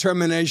a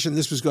determination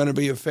this was going to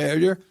be a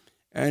failure.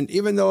 And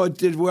even though it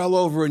did well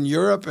over in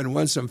Europe and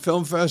won some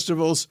film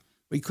festivals,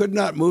 we could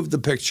not move the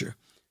picture.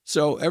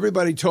 So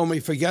everybody told me,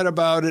 forget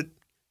about it.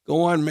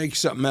 Go on, make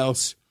something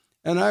else.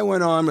 And I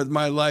went on with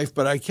my life,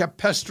 but I kept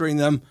pestering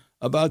them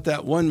about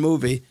that one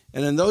movie.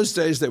 And in those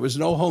days, there was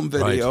no home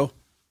video,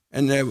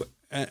 right.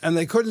 and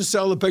they couldn't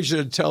sell the picture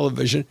to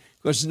television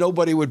because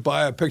nobody would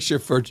buy a picture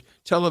for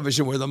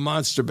television with a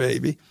monster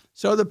baby.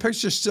 So the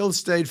picture still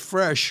stayed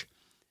fresh.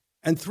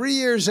 And 3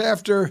 years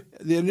after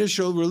the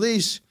initial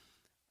release,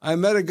 I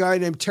met a guy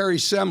named Terry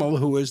Semel,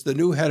 who was the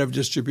new head of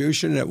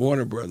distribution at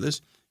Warner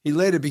Brothers. He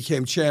later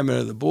became chairman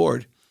of the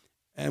board.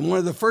 And one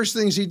of the first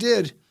things he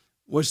did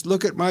was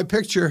look at my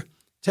picture,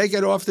 take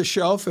it off the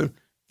shelf, and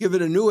give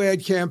it a new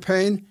ad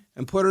campaign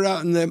and put it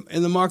out in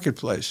the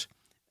marketplace.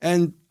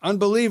 And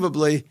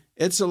unbelievably,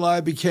 It's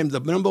Alive became the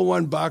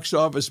 #1 box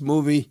office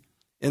movie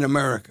in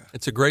America.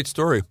 It's a great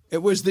story.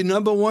 It was the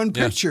 #1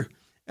 picture,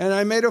 and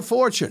I made a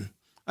fortune.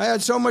 I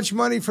had so much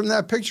money from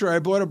that picture, I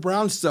bought a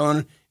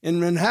brownstone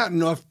in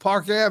Manhattan off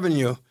Park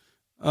Avenue,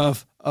 a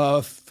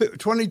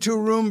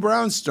 22-room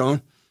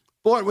brownstone,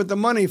 bought with the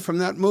money from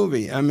that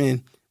movie. I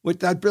mean, with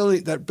that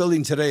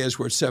building today is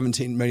worth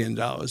 $17 million,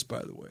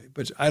 by the way.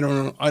 But I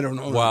don't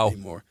own it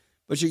anymore.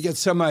 But you get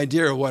some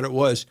idea of what it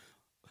was.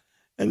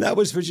 And that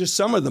was for just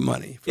some of the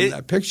money from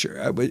that picture.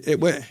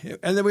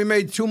 And then we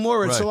made 2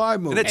 more It's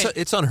Alive movies. And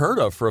it's unheard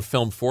of for a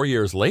film 4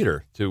 years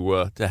later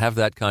to have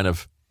that kind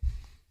of...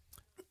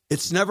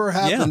 It's never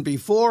happened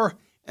before,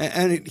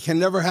 and it can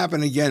never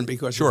happen again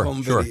because of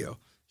home video.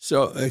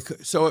 So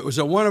it was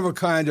a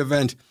one-of-a-kind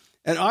event.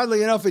 And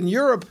oddly enough, in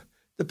Europe,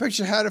 the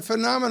picture had a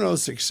phenomenal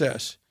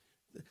success.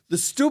 The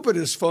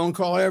stupidest phone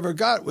call I ever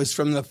got was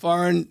from the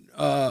foreign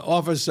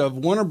office of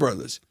Warner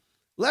Brothers.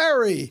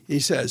 Larry, he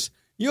says,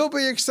 you'll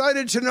be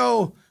excited to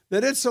know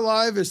that It's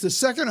Alive is the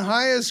second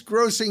highest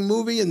grossing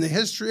movie in the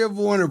history of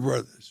Warner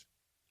Brothers.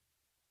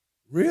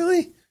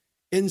 Really?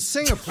 In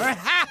Singapore.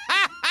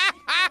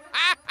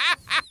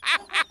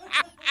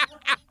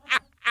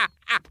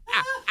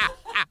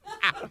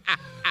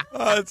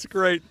 Oh, that's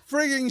great.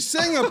 Frigging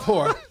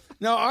Singapore.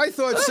 Now, I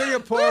thought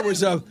Singapore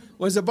was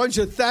a bunch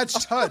of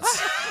thatched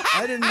huts.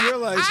 I didn't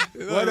realize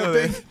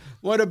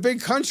what a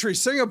big country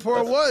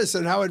Singapore was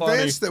and how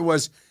advanced it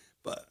was.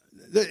 But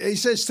he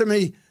says to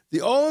me,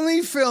 the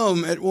only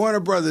film at Warner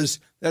Brothers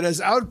that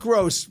has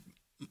outgrossed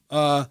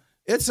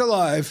It's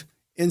Alive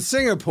in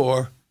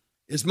Singapore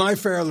is My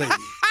Fair Lady.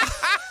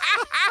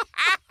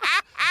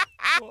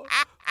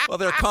 Well,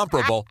 they're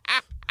comparable.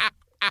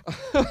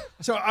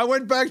 So I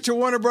went back to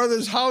Warner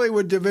Brothers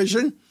Hollywood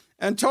division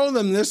and told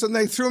them this, and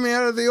they threw me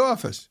out of the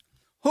office.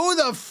 Who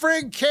the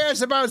frig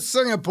cares about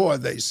Singapore,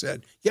 they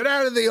said. Get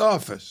out of the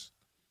office.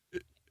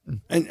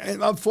 And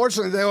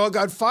unfortunately, they all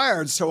got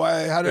fired, so I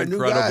had a new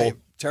guy,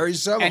 Terry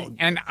Sewell.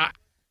 And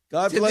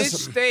God to bless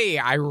this him. day,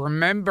 I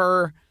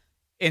remember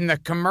in the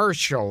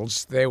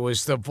commercials, there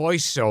was the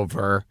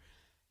voiceover,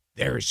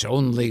 there's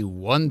only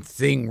one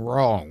thing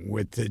wrong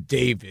with the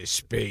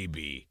Davis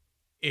baby.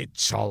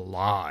 It's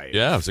alive.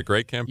 Yeah, it was a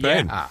great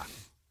campaign. Yeah.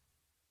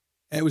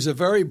 It was a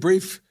very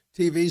brief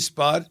TV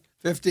spot,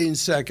 15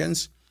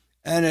 seconds,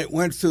 and it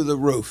went through the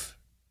roof.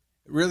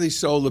 It really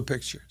sold the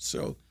picture.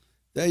 So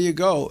there you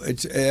go.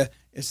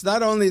 It's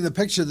not only the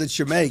picture that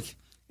you make,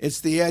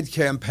 it's the ad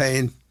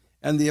campaign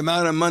and the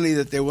amount of money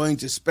that they're willing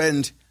to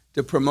spend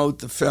to promote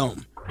the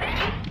film.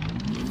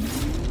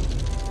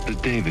 The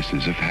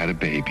Davises have had a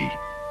baby,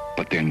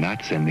 but they're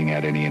not sending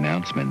out any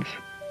announcements.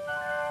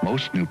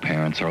 Most new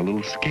parents are a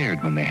little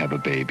scared when they have a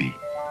baby.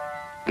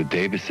 The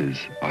Davises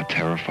are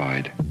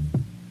terrified.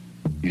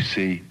 You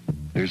see,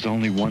 there's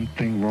only one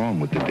thing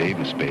wrong with the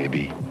Davis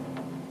baby.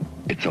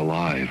 It's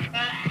alive.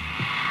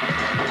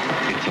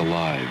 It's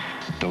alive.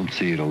 Don't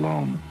see it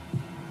alone.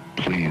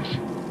 Please.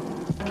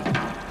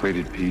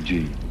 Rated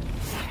PG.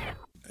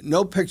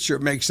 No picture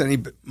makes any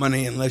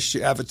money unless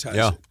you advertise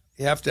it.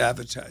 You have to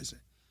advertise it.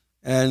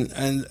 And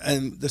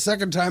the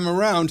second time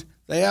around,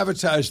 they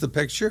advertised the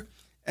picture.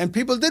 And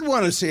people did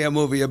want to see a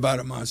movie about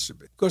a monster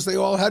baby because they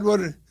all had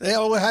one. They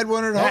all had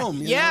one at home.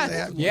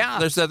 Yeah.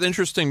 There's that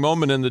interesting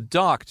moment in the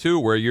doc too,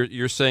 where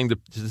you're saying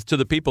to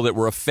the people that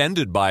were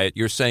offended by it,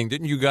 you're saying,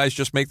 "Didn't you guys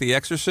just make The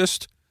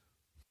Exorcist?"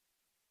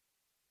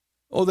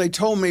 Oh, they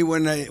told me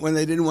when they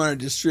didn't want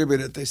to distribute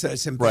it, they said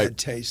it's in bad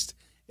taste.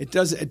 It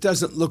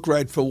doesn't look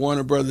right for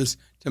Warner Brothers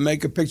to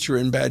make a picture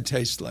in bad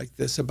taste like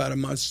this about a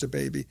monster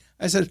baby.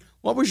 I said,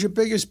 what was your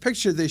biggest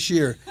picture this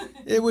year?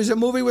 It was a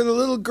movie with a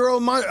little girl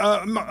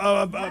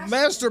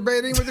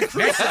masturbating with a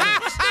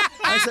crucifix.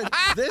 I said,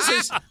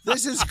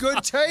 this is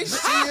good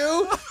taste to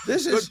you?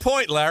 This is Good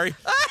point, Larry.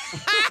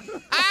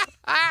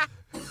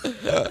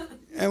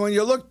 And when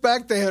you look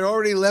back, they had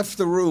already left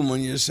the room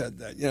when you said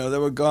that. You know, they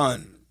were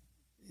gone.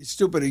 You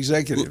stupid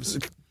executives.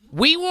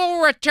 We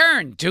will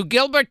return to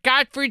Gilbert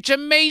Gottfried's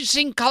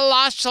amazing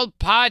colossal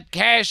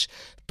podcast,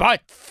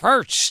 but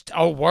first,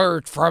 a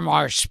word from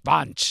our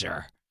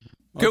sponsor.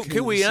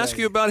 Can we ask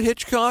you about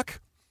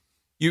Hitchcock?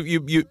 Yeah.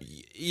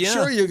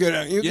 Sure, you could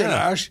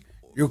ask.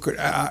 You could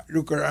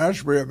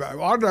ask me about.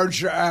 Why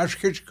don't you ask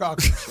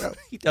Hitchcock himself?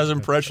 He does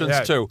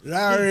impressions too.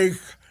 Larry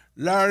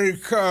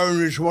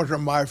Cohen is one of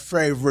my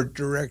favorite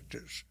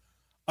directors.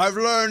 I've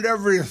learned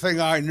everything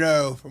I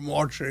know from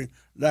watching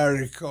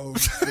Larry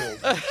Cohen's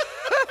films.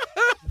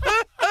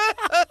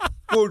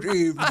 Good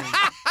evening.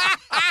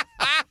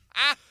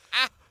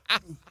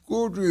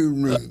 Good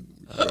evening.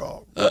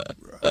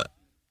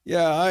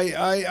 Yeah,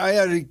 I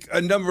had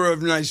a number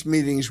of nice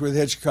meetings with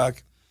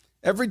Hitchcock.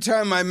 Every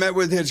time I met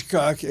with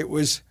Hitchcock, it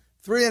was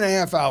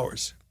 3.5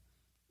 hours.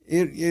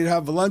 You'd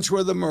have lunch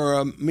with him or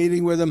a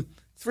meeting with him.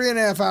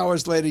 3.5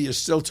 hours later, you're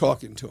still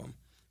talking to him.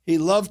 He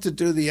loved to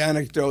do the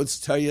anecdotes,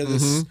 tell you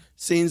the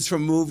scenes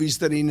from movies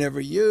that he never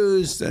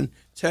used, and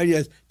tell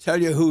you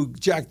who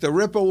Jack the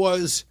Ripper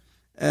was.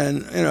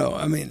 And,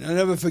 I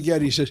never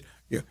forget, he says,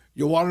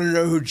 you want to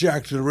know who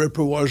Jack the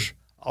Ripper was?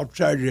 I'll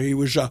tell you, he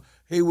was a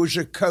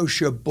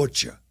kosher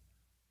butcher.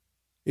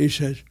 He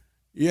says,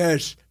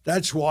 yes,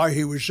 that's why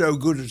he was so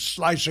good at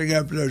slicing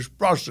up those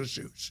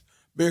prostitutes,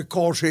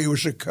 because he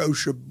was a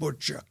kosher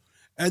butcher.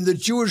 And the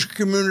Jewish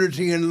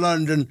community in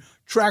London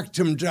tracked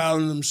him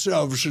down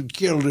themselves and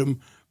killed him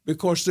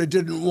because they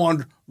didn't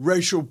want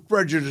racial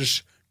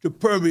prejudice to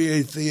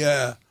permeate the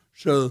air.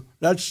 So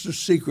that's the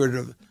secret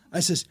of it. I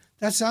says,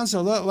 that sounds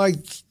a lot like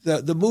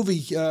the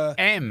movie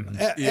M.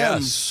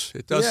 Yes,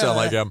 it does sound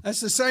like M. That's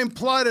the same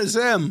plot as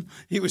M.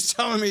 He was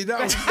telling me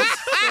that was the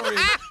story.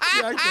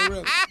 Jack the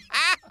Ripper.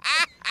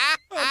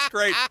 That's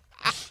great.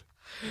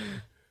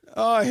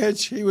 Oh,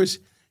 Hitch, he was.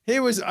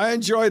 I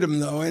enjoyed him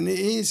though, and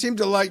he seemed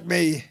to like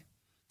me.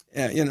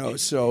 Yeah,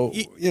 so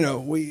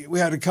we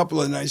had a couple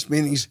of nice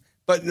meetings.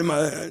 But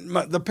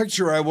the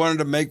picture I wanted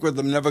to make with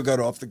him never got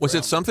off the ground. Was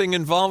it something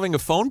involving a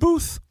phone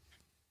booth?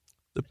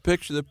 The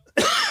picture.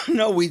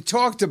 No, we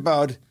talked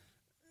about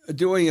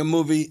doing a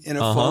movie in a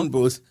phone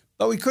booth,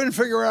 but we couldn't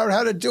figure out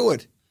how to do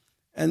it.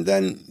 And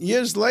then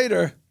years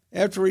later,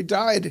 after he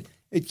died,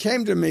 it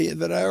came to me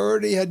that I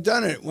already had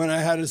done it when I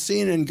had a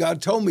scene in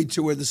God Told Me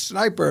To, where the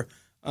sniper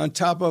on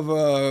top of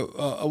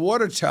a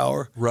water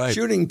tower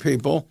shooting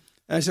people.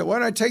 And I said, why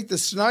don't I take the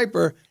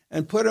sniper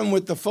and put him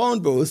with the phone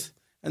booth?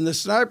 And the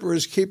sniper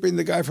is keeping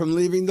the guy from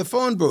leaving the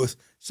phone booth.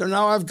 So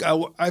now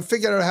I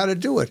figured out how to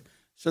do it.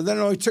 So then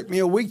it only took me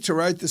a week to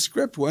write the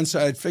script once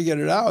I had figured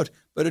it out.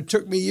 But it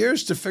took me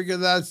years to figure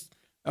that.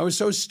 I was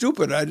so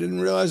stupid. I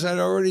didn't realize I'd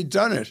already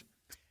done it.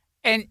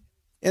 And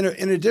in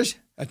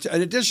addition to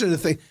the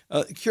thing,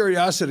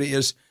 curiosity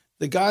is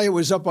the guy who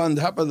was up on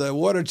top of the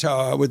water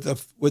tower with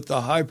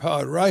the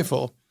high-powered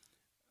rifle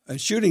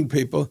shooting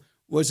people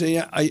was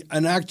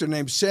an actor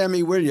named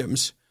Sammy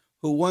Williams,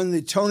 who won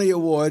the Tony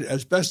Award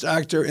as Best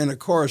Actor in a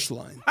Chorus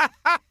Line.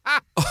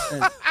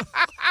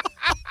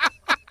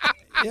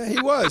 Yeah,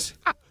 he was.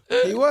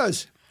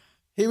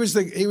 He was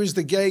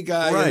the gay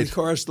guy in the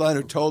Chorus Line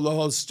who told the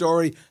whole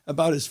story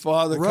about his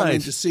father coming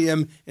to see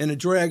him in a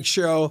drag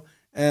show,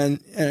 and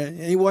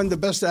he won the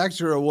Best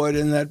Actor award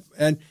in that.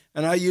 And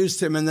I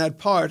used him in that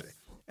part,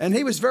 and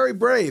he was very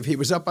brave. He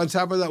was up on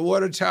top of that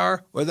water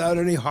tower without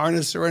any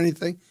harness or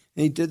anything,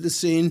 and he did the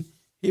scene.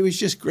 He was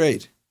just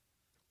great.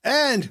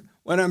 And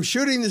when I'm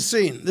shooting the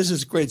scene, this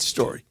is a great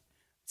story.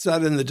 It's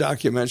not in the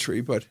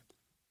documentary, but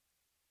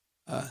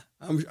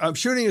I'm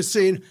shooting a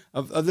scene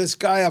of this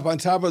guy up on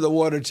top of the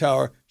water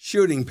tower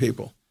shooting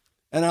people.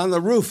 And on the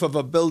roof of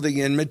a building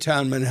in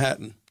Midtown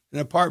Manhattan, an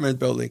apartment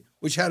building,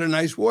 which had a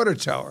nice water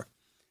tower.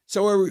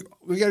 So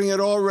we're getting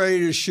it all ready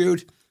to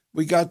shoot.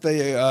 We got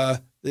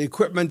the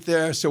equipment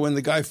there, so when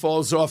the guy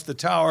falls off the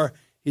tower,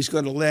 he's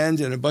going to land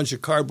in a bunch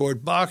of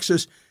cardboard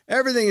boxes.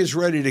 Everything is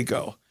ready to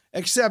go,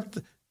 except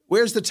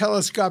where's the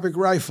telescopic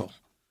rifle?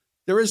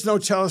 There is no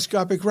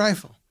telescopic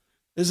rifle.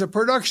 There's a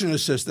production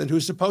assistant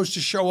who's supposed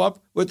to show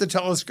up with the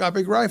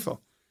telescopic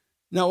rifle.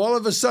 Now, all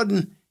of a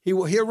sudden, he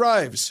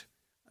arrives.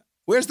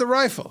 Where's the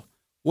rifle?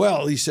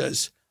 Well, he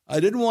says, I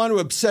didn't want to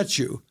upset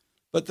you,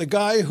 but the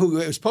guy who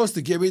was supposed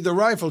to give me the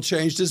rifle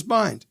changed his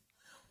mind.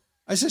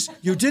 I says,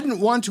 you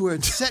didn't want to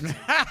upset me.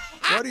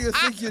 What do you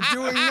think you're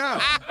doing now?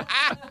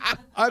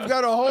 I've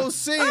got a whole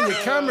scene. The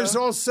camera's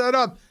all set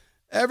up.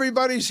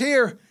 Everybody's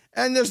here,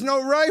 and there's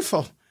no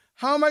rifle.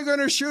 How am I going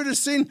to shoot a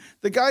scene?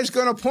 The guy's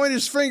going to point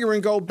his finger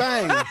and go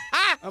bang.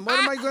 And what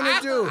am I going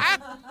to do?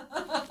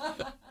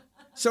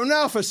 So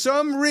now, for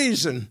some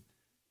reason,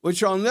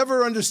 which I'll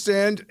never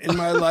understand in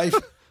my life,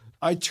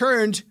 I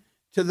turned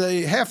to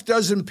the half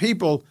dozen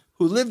people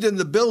who lived in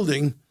the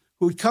building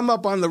who'd come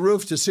up on the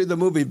roof to see the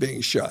movie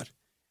being shot.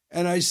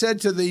 And I said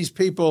to these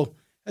people,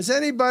 has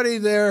anybody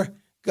there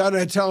got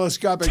a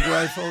telescopic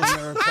rifle in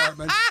their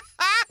apartment?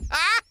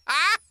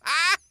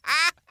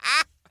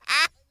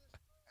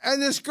 And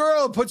this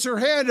girl puts her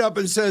hand up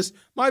and says,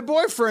 my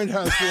boyfriend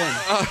has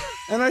one.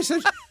 And I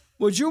said,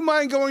 would you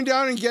mind going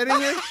down and getting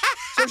it?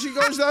 So she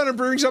goes down and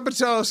brings up a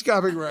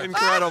telescopic rifle.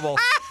 Incredible.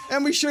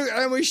 And we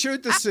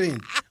shoot the scene.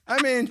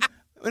 I mean,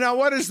 now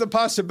what is the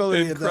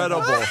possibility of that?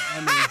 Incredible. I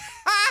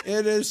mean,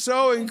 it is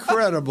so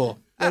incredible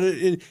that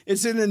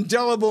it's an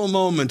indelible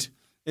moment.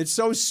 It's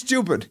so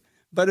stupid,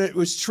 but it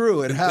was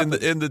true. It happened.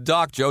 In the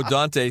doc, Joe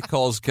Dante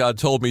calls God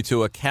Told Me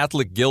To a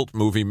Catholic guilt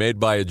movie made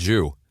by a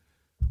Jew,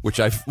 which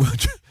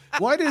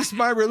Why does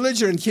my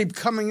religion keep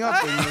coming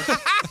up in this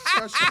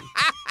discussion?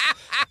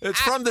 It's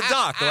from the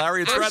doc,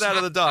 Larry. It's right out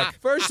of the doc.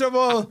 First of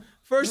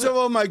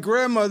all, my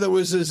grandmother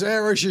was as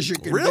Irish as you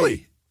can be.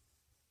 Really?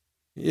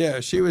 Yeah,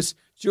 she was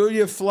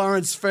Julia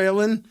Florence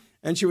Phelan,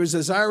 and she was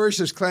as Irish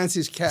as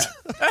Clancy's cat.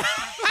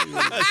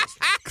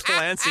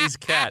 Clancy's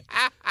cat.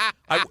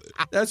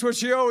 That's what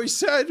she always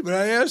said when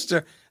I asked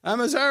her.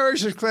 I'm as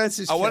Irish as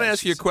Clancy's cat. I want to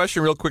ask you a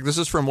question real quick. This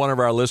is from one of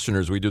our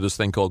listeners. We do this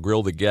thing called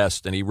Grill the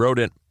Guest, and he wrote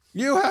it.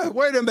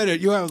 Wait a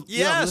minute.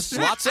 Yes,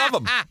 lots of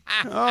them.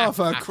 Oh,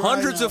 for crying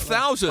Hundreds of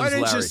thousands, Why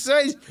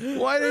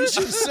didn't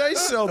you say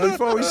so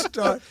before we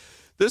start?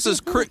 This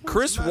is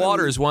Chris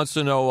Waters wants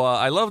to know,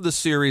 I love the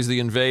series The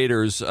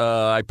Invaders.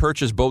 I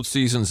purchased both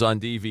seasons on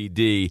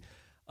DVD,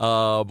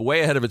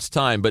 way ahead of its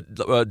time. But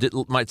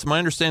it's my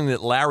understanding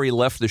that Larry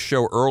left the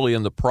show early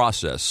in the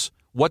process.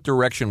 What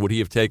direction would he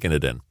have taken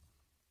it in?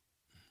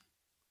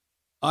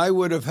 I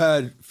would have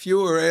had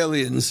fewer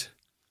aliens.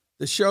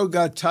 The show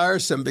got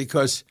tiresome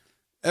because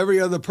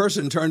every other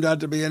person turned out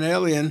to be an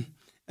alien,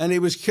 and he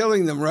was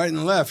killing them right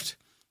and left.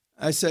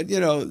 I said,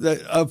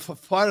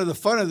 part of the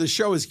fun of the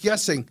show is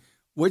guessing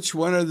which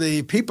one of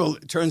the people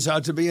turns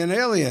out to be an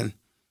alien.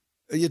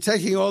 You're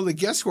taking all the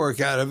guesswork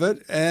out of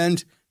it,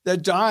 and they're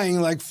dying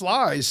like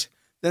flies.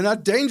 They're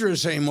not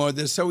dangerous anymore.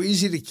 They're so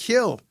easy to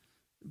kill.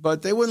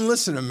 But they wouldn't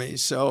listen to me.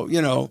 So,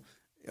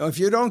 if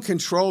you don't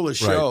control the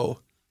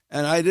show,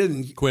 and I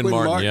didn't, Quinn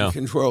Martin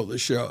controlled the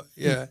show.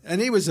 Yeah. And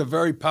he was a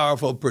very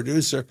powerful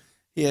producer.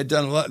 He had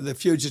done a lot of The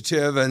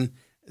Fugitive and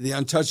The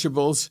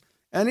Untouchables.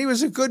 And he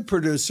was a good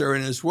producer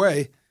in his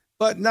way,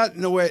 but not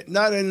in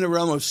the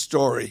realm of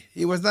story.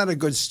 He was not a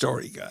good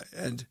story guy.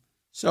 And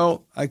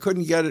so I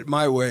couldn't get it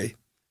my way.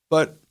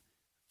 But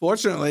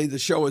fortunately, the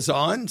show was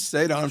on,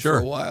 stayed on for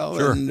a while.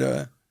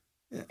 Sure.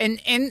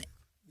 And in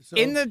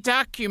the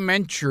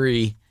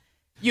documentary,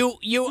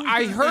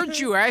 I heard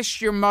you ask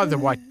your mother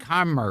what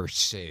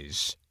commerce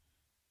is.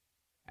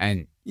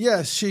 And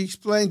yes, she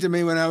explained to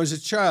me when I was a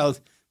child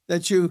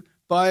that you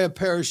buy a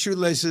pair of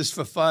shoelaces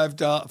for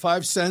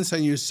 5 cents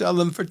and you sell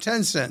them for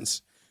 10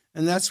 cents.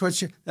 And that's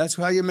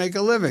how you make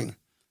a living.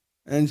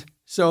 And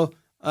so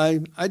I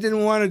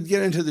didn't want to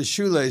get into the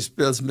shoelace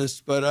business,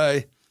 but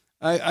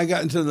I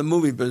got into the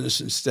movie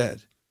business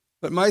instead.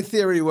 But my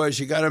theory was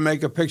you got to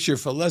make a picture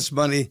for less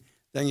money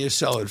than you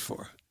sell it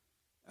for.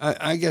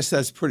 I guess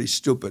that's pretty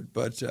stupid,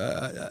 but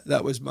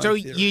that was my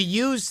theory. So you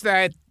use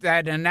that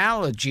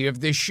analogy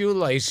of the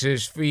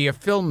shoelaces for your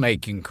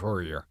filmmaking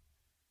career.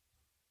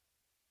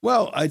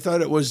 Well, I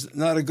thought it was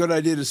not a good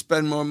idea to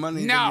spend more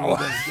money. No.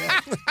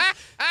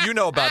 You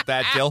know about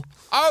that, Gil.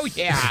 Oh,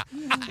 yeah.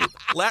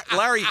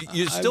 Larry,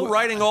 you still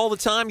writing all the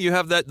time? You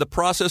have the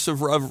process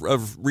of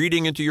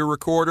reading into your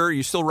recorder?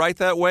 You still write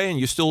that way, and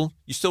you still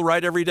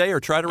write every day or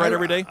try to write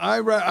every day?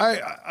 I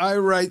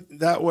write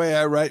that way.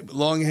 I write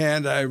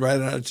longhand. I write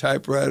on a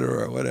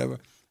typewriter or whatever.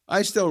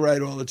 I still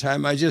write all the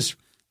time. I just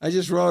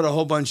wrote a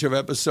whole bunch of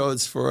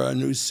episodes for a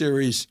new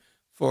series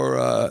for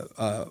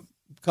a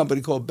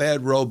company called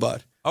Bad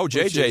Robot. Oh,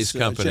 JJ's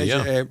company,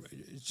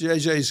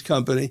 JJ's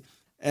company.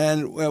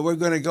 And we're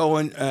going to go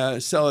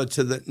and sell it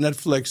to the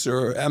Netflix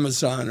or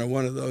Amazon or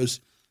one of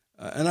those.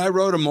 And I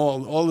wrote them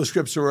all. All the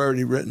scripts are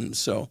already written,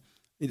 so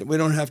we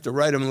don't have to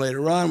write them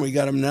later on. We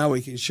got them now.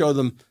 We can show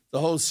them. The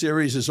whole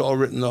series is all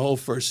written, the whole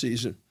first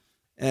season.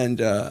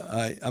 And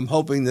I'm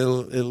hoping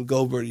that it'll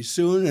go pretty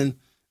soon. And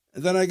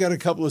then I got a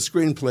couple of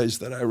screenplays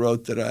that I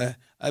wrote that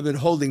I've been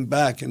holding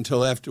back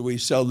until after we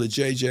sell the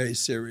JJ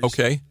series.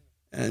 Okay.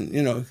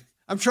 And,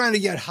 I'm trying to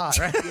get hot.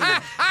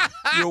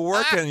 You're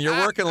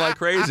working like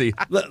crazy.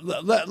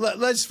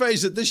 Let's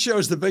face it, this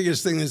show's the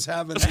biggest thing that's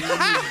happened.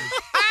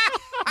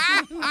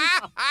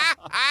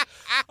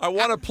 I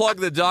want to plug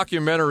the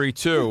documentary,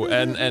 too,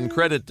 and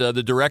credit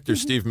the director,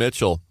 Steve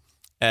Mitchell.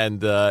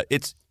 And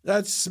it's...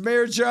 That's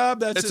smear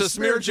job. It's a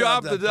smear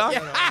job.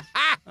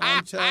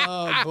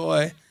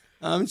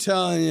 I'm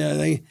telling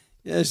you.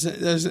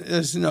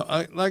 There's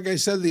no... Like I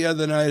said the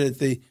other night at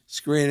the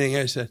screening,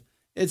 I said,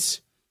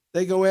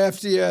 they go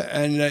after you,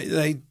 and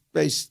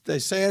they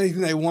say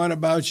anything they want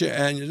about you,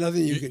 and there's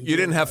nothing you can do. You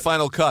didn't have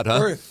final cut,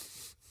 huh?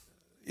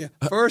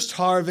 First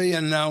Harvey,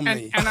 and now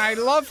me. And I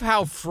love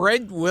how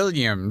Fred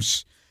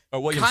Williamson.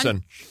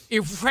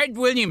 Fred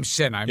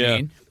Williamson, I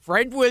mean.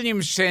 Fred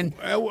Williamson.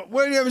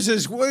 Williams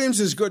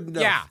is good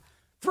enough. Yeah.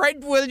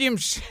 Fred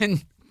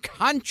Williamson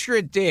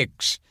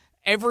contradicts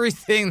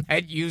everything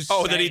that you say.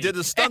 Oh, that he did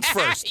the stunts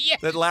first. Yeah.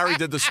 That Larry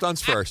did the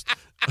stunts first.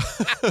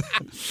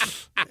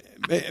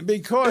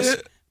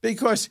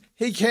 Because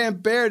he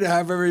can't bear to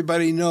have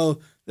everybody know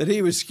that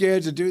he was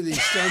scared to do these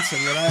stunts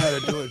and that I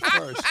had to do it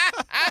first.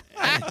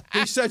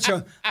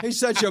 He's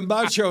such a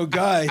macho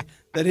guy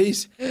that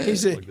he's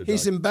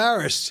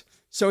embarrassed,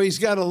 so he's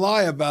got to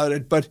lie about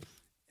it. But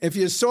if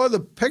you saw the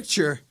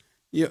picture,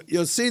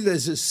 you'll see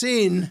there's a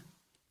scene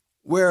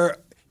where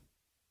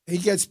he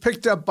gets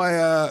picked up by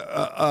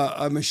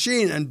a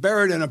machine and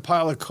buried in a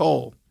pile of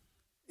coal.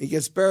 He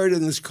gets buried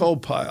in this coal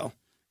pile,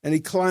 and he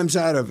climbs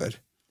out of it.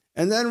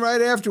 And then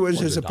right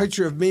afterwards, there's a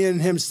picture of me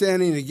and him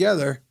standing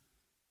together,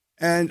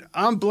 and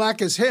I'm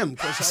black as him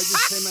because I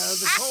just came out of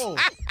the coal.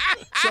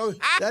 So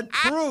that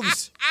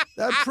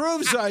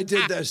proves I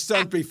did that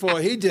stunt before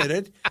he did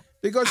it,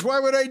 because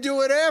why would I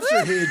do it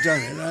after he had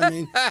done it? I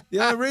mean, the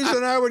only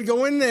reason I would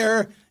go in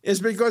there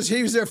is because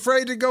he was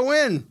afraid to go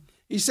in.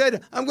 He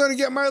said, I'm going to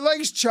get my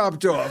legs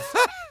chopped off.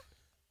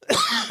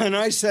 And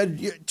I said,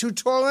 you're too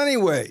tall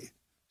anyway.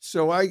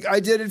 So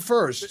I did it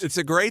first. It's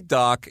a great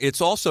doc.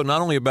 It's also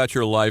not only about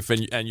your life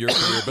and your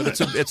career, but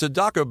it's a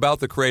doc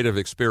about the creative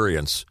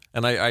experience.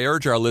 And I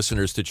urge our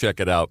listeners to check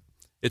it out.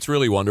 It's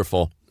really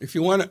wonderful. If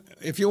you want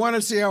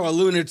to see how a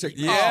lunatic,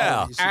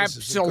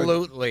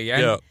 absolutely,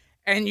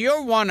 and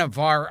you're one of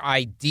our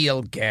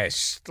ideal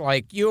guests.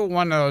 Like you're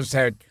one of those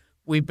that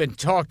we've been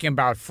talking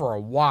about for a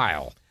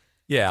while.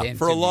 Yeah,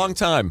 for a long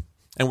time,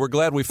 and we're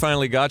glad we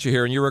finally got you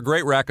here. And you're a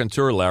great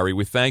raconteur, Larry.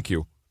 We thank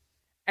you.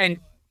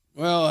 And.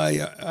 Well,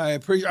 I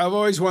appreciate. I've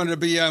always wanted to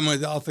be on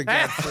with Arthur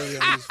Godfrey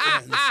and his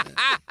friends.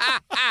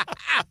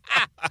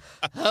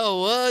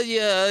 How are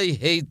you? I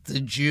hate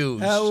the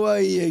Jews. How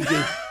are you?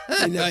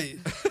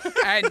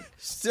 And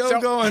still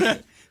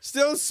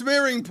Still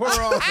smearing poor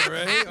Arthur,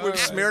 eh? All We've right.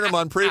 smeared him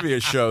on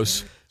previous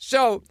shows.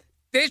 So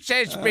this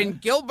has been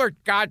Gilbert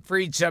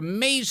Gottfried's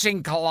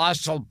amazing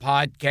colossal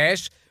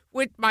podcast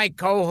with my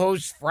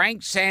co-host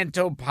Frank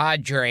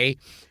Santopadre.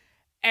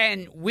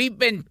 And we've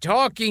been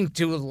talking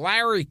to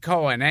Larry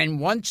Cohen.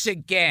 And once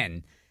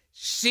again,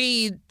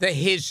 see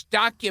his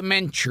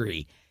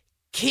documentary,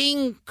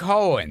 King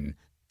Cohen,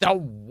 The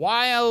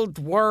Wild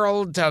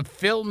World of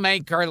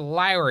Filmmaker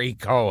Larry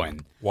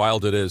Cohen.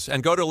 Wild it is.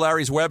 And go to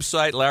Larry's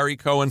website,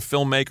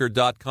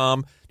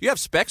 LarryCohenFilmmaker.com. Do you have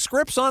spec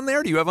scripts on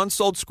there? Do you have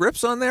unsold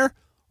scripts on there?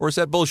 Or is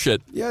that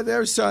bullshit? Yeah,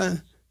 there is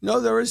a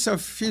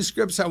few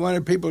scripts I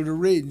wanted people to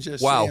read and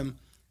just Wow. see them.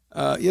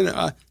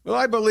 Well,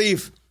 I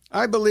believe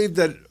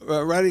that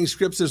writing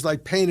scripts is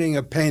like painting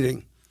a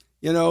painting.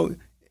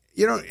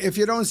 If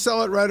you don't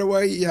sell it right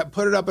away, you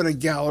put it up in a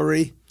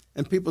gallery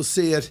and people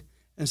see it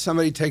and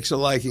somebody takes a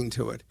liking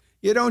to it.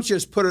 You don't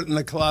just put it in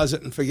the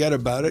closet and forget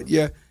about it.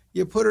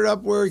 You put it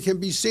up where it can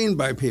be seen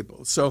by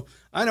people. So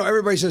I know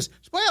everybody says,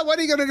 well, what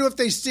are you going to do if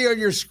they steal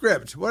your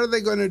script? What are they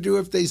going to do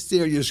if they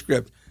steal your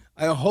script?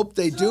 I hope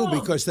they do,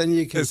 because then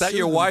you can Is that sue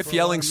your them wife for a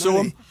yelling, lot of sue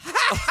money. him?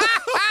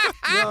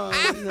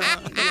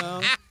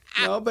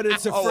 No, but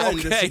it's a Oh, friend.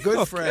 okay, It's a good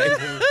okay.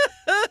 friend.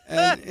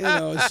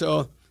 And,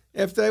 so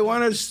if they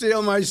want to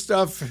steal my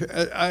stuff,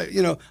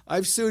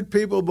 I've sued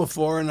people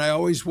before, and I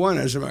always won,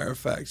 as a matter of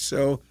fact.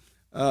 So,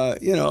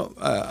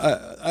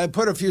 I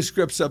put a few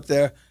scripts up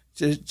there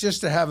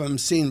just to have them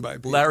seen by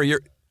people. Larry,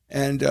 you're...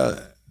 And,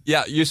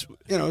 Yeah, you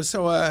go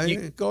ahead you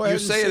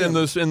and say see it them.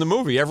 in the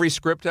movie. Every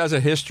script has a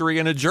history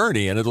and a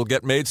journey, and it'll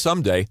get made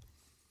someday.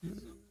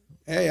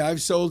 Hey,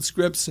 I've sold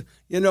scripts.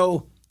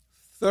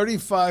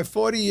 35,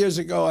 40 years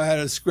ago, I had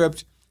a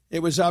script.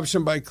 It was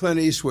optioned by Clint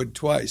Eastwood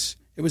twice.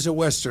 It was a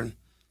Western.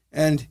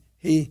 And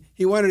he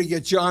wanted to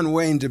get John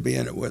Wayne to be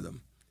in it with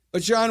him.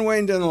 But John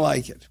Wayne didn't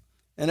like it.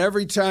 And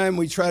every time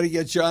we tried to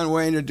get John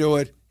Wayne to do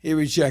it, he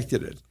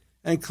rejected it.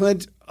 And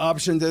Clint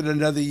optioned it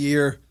another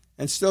year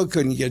and still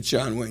couldn't get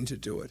John Wayne to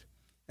do it.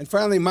 And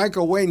finally,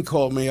 Michael Wayne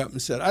called me up and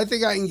said, I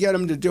think I can get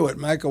him to do it.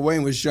 Michael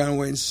Wayne was John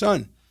Wayne's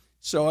son.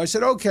 So I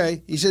said,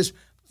 okay. He says,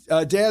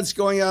 Dad's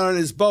going out on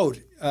his boat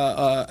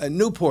at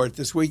Newport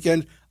this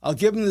weekend. I'll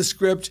give him the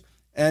script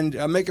and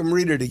make him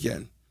read it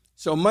again.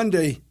 So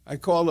Monday, I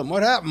called him.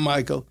 What happened,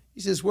 Michael? He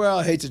says, well,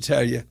 I hate to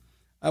tell you.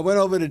 I went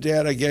over to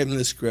Dad. I gave him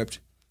the script.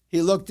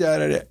 He looked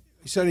at it.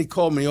 He said he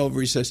called me over.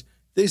 He says,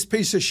 this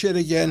piece of shit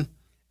again.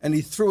 And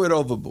he threw it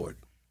overboard.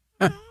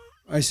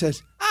 I said,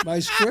 my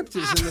script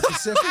is in the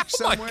Pacific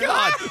somewhere.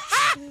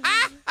 Oh, my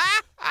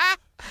God.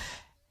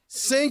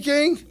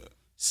 Sinking.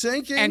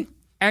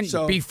 And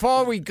So-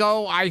 before we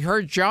go, I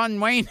heard John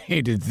Wayne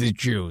hated the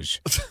Jews.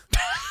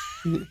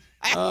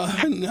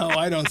 No,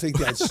 I don't think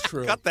that's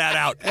true. Cut that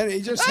out. And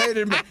he just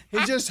hated me. He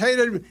just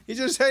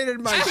hated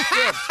my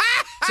script.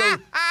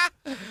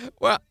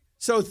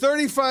 So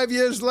 35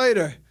 years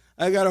later,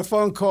 I got a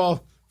phone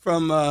call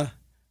from the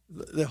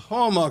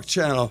Hallmark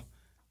Channel.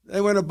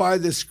 They want to buy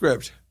this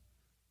script.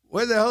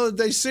 Where the hell did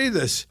they see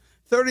this?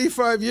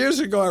 35 years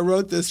ago, I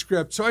wrote this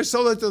script. So I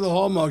sold it to the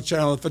Hallmark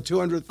Channel for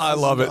 $200,000. I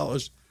love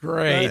it.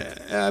 Great.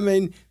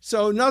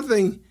 So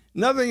nothing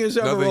is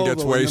ever Nothing over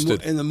gets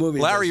wasted. in the movie.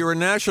 Larry, you're a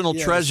national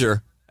Yes.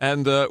 treasure,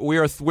 and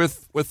we're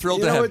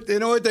thrilled to have. You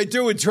know what they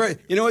do with treasures?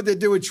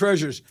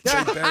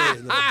 They bury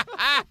them.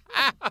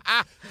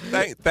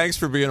 Thanks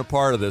for being a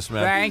part of this,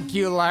 man. Thank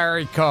you,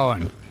 Larry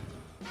Cohen.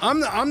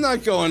 I'm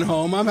not going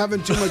home. I'm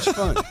having too much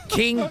fun.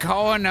 King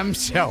Cohen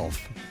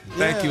himself.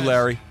 Thank you,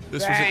 Larry.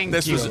 This Thank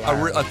was you,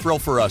 a thrill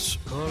for us.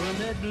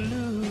 Coronet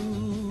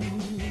blue.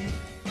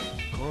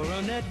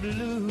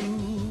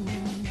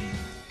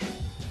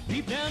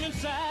 Deep down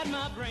inside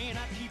my brain,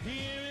 I keep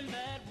hearing.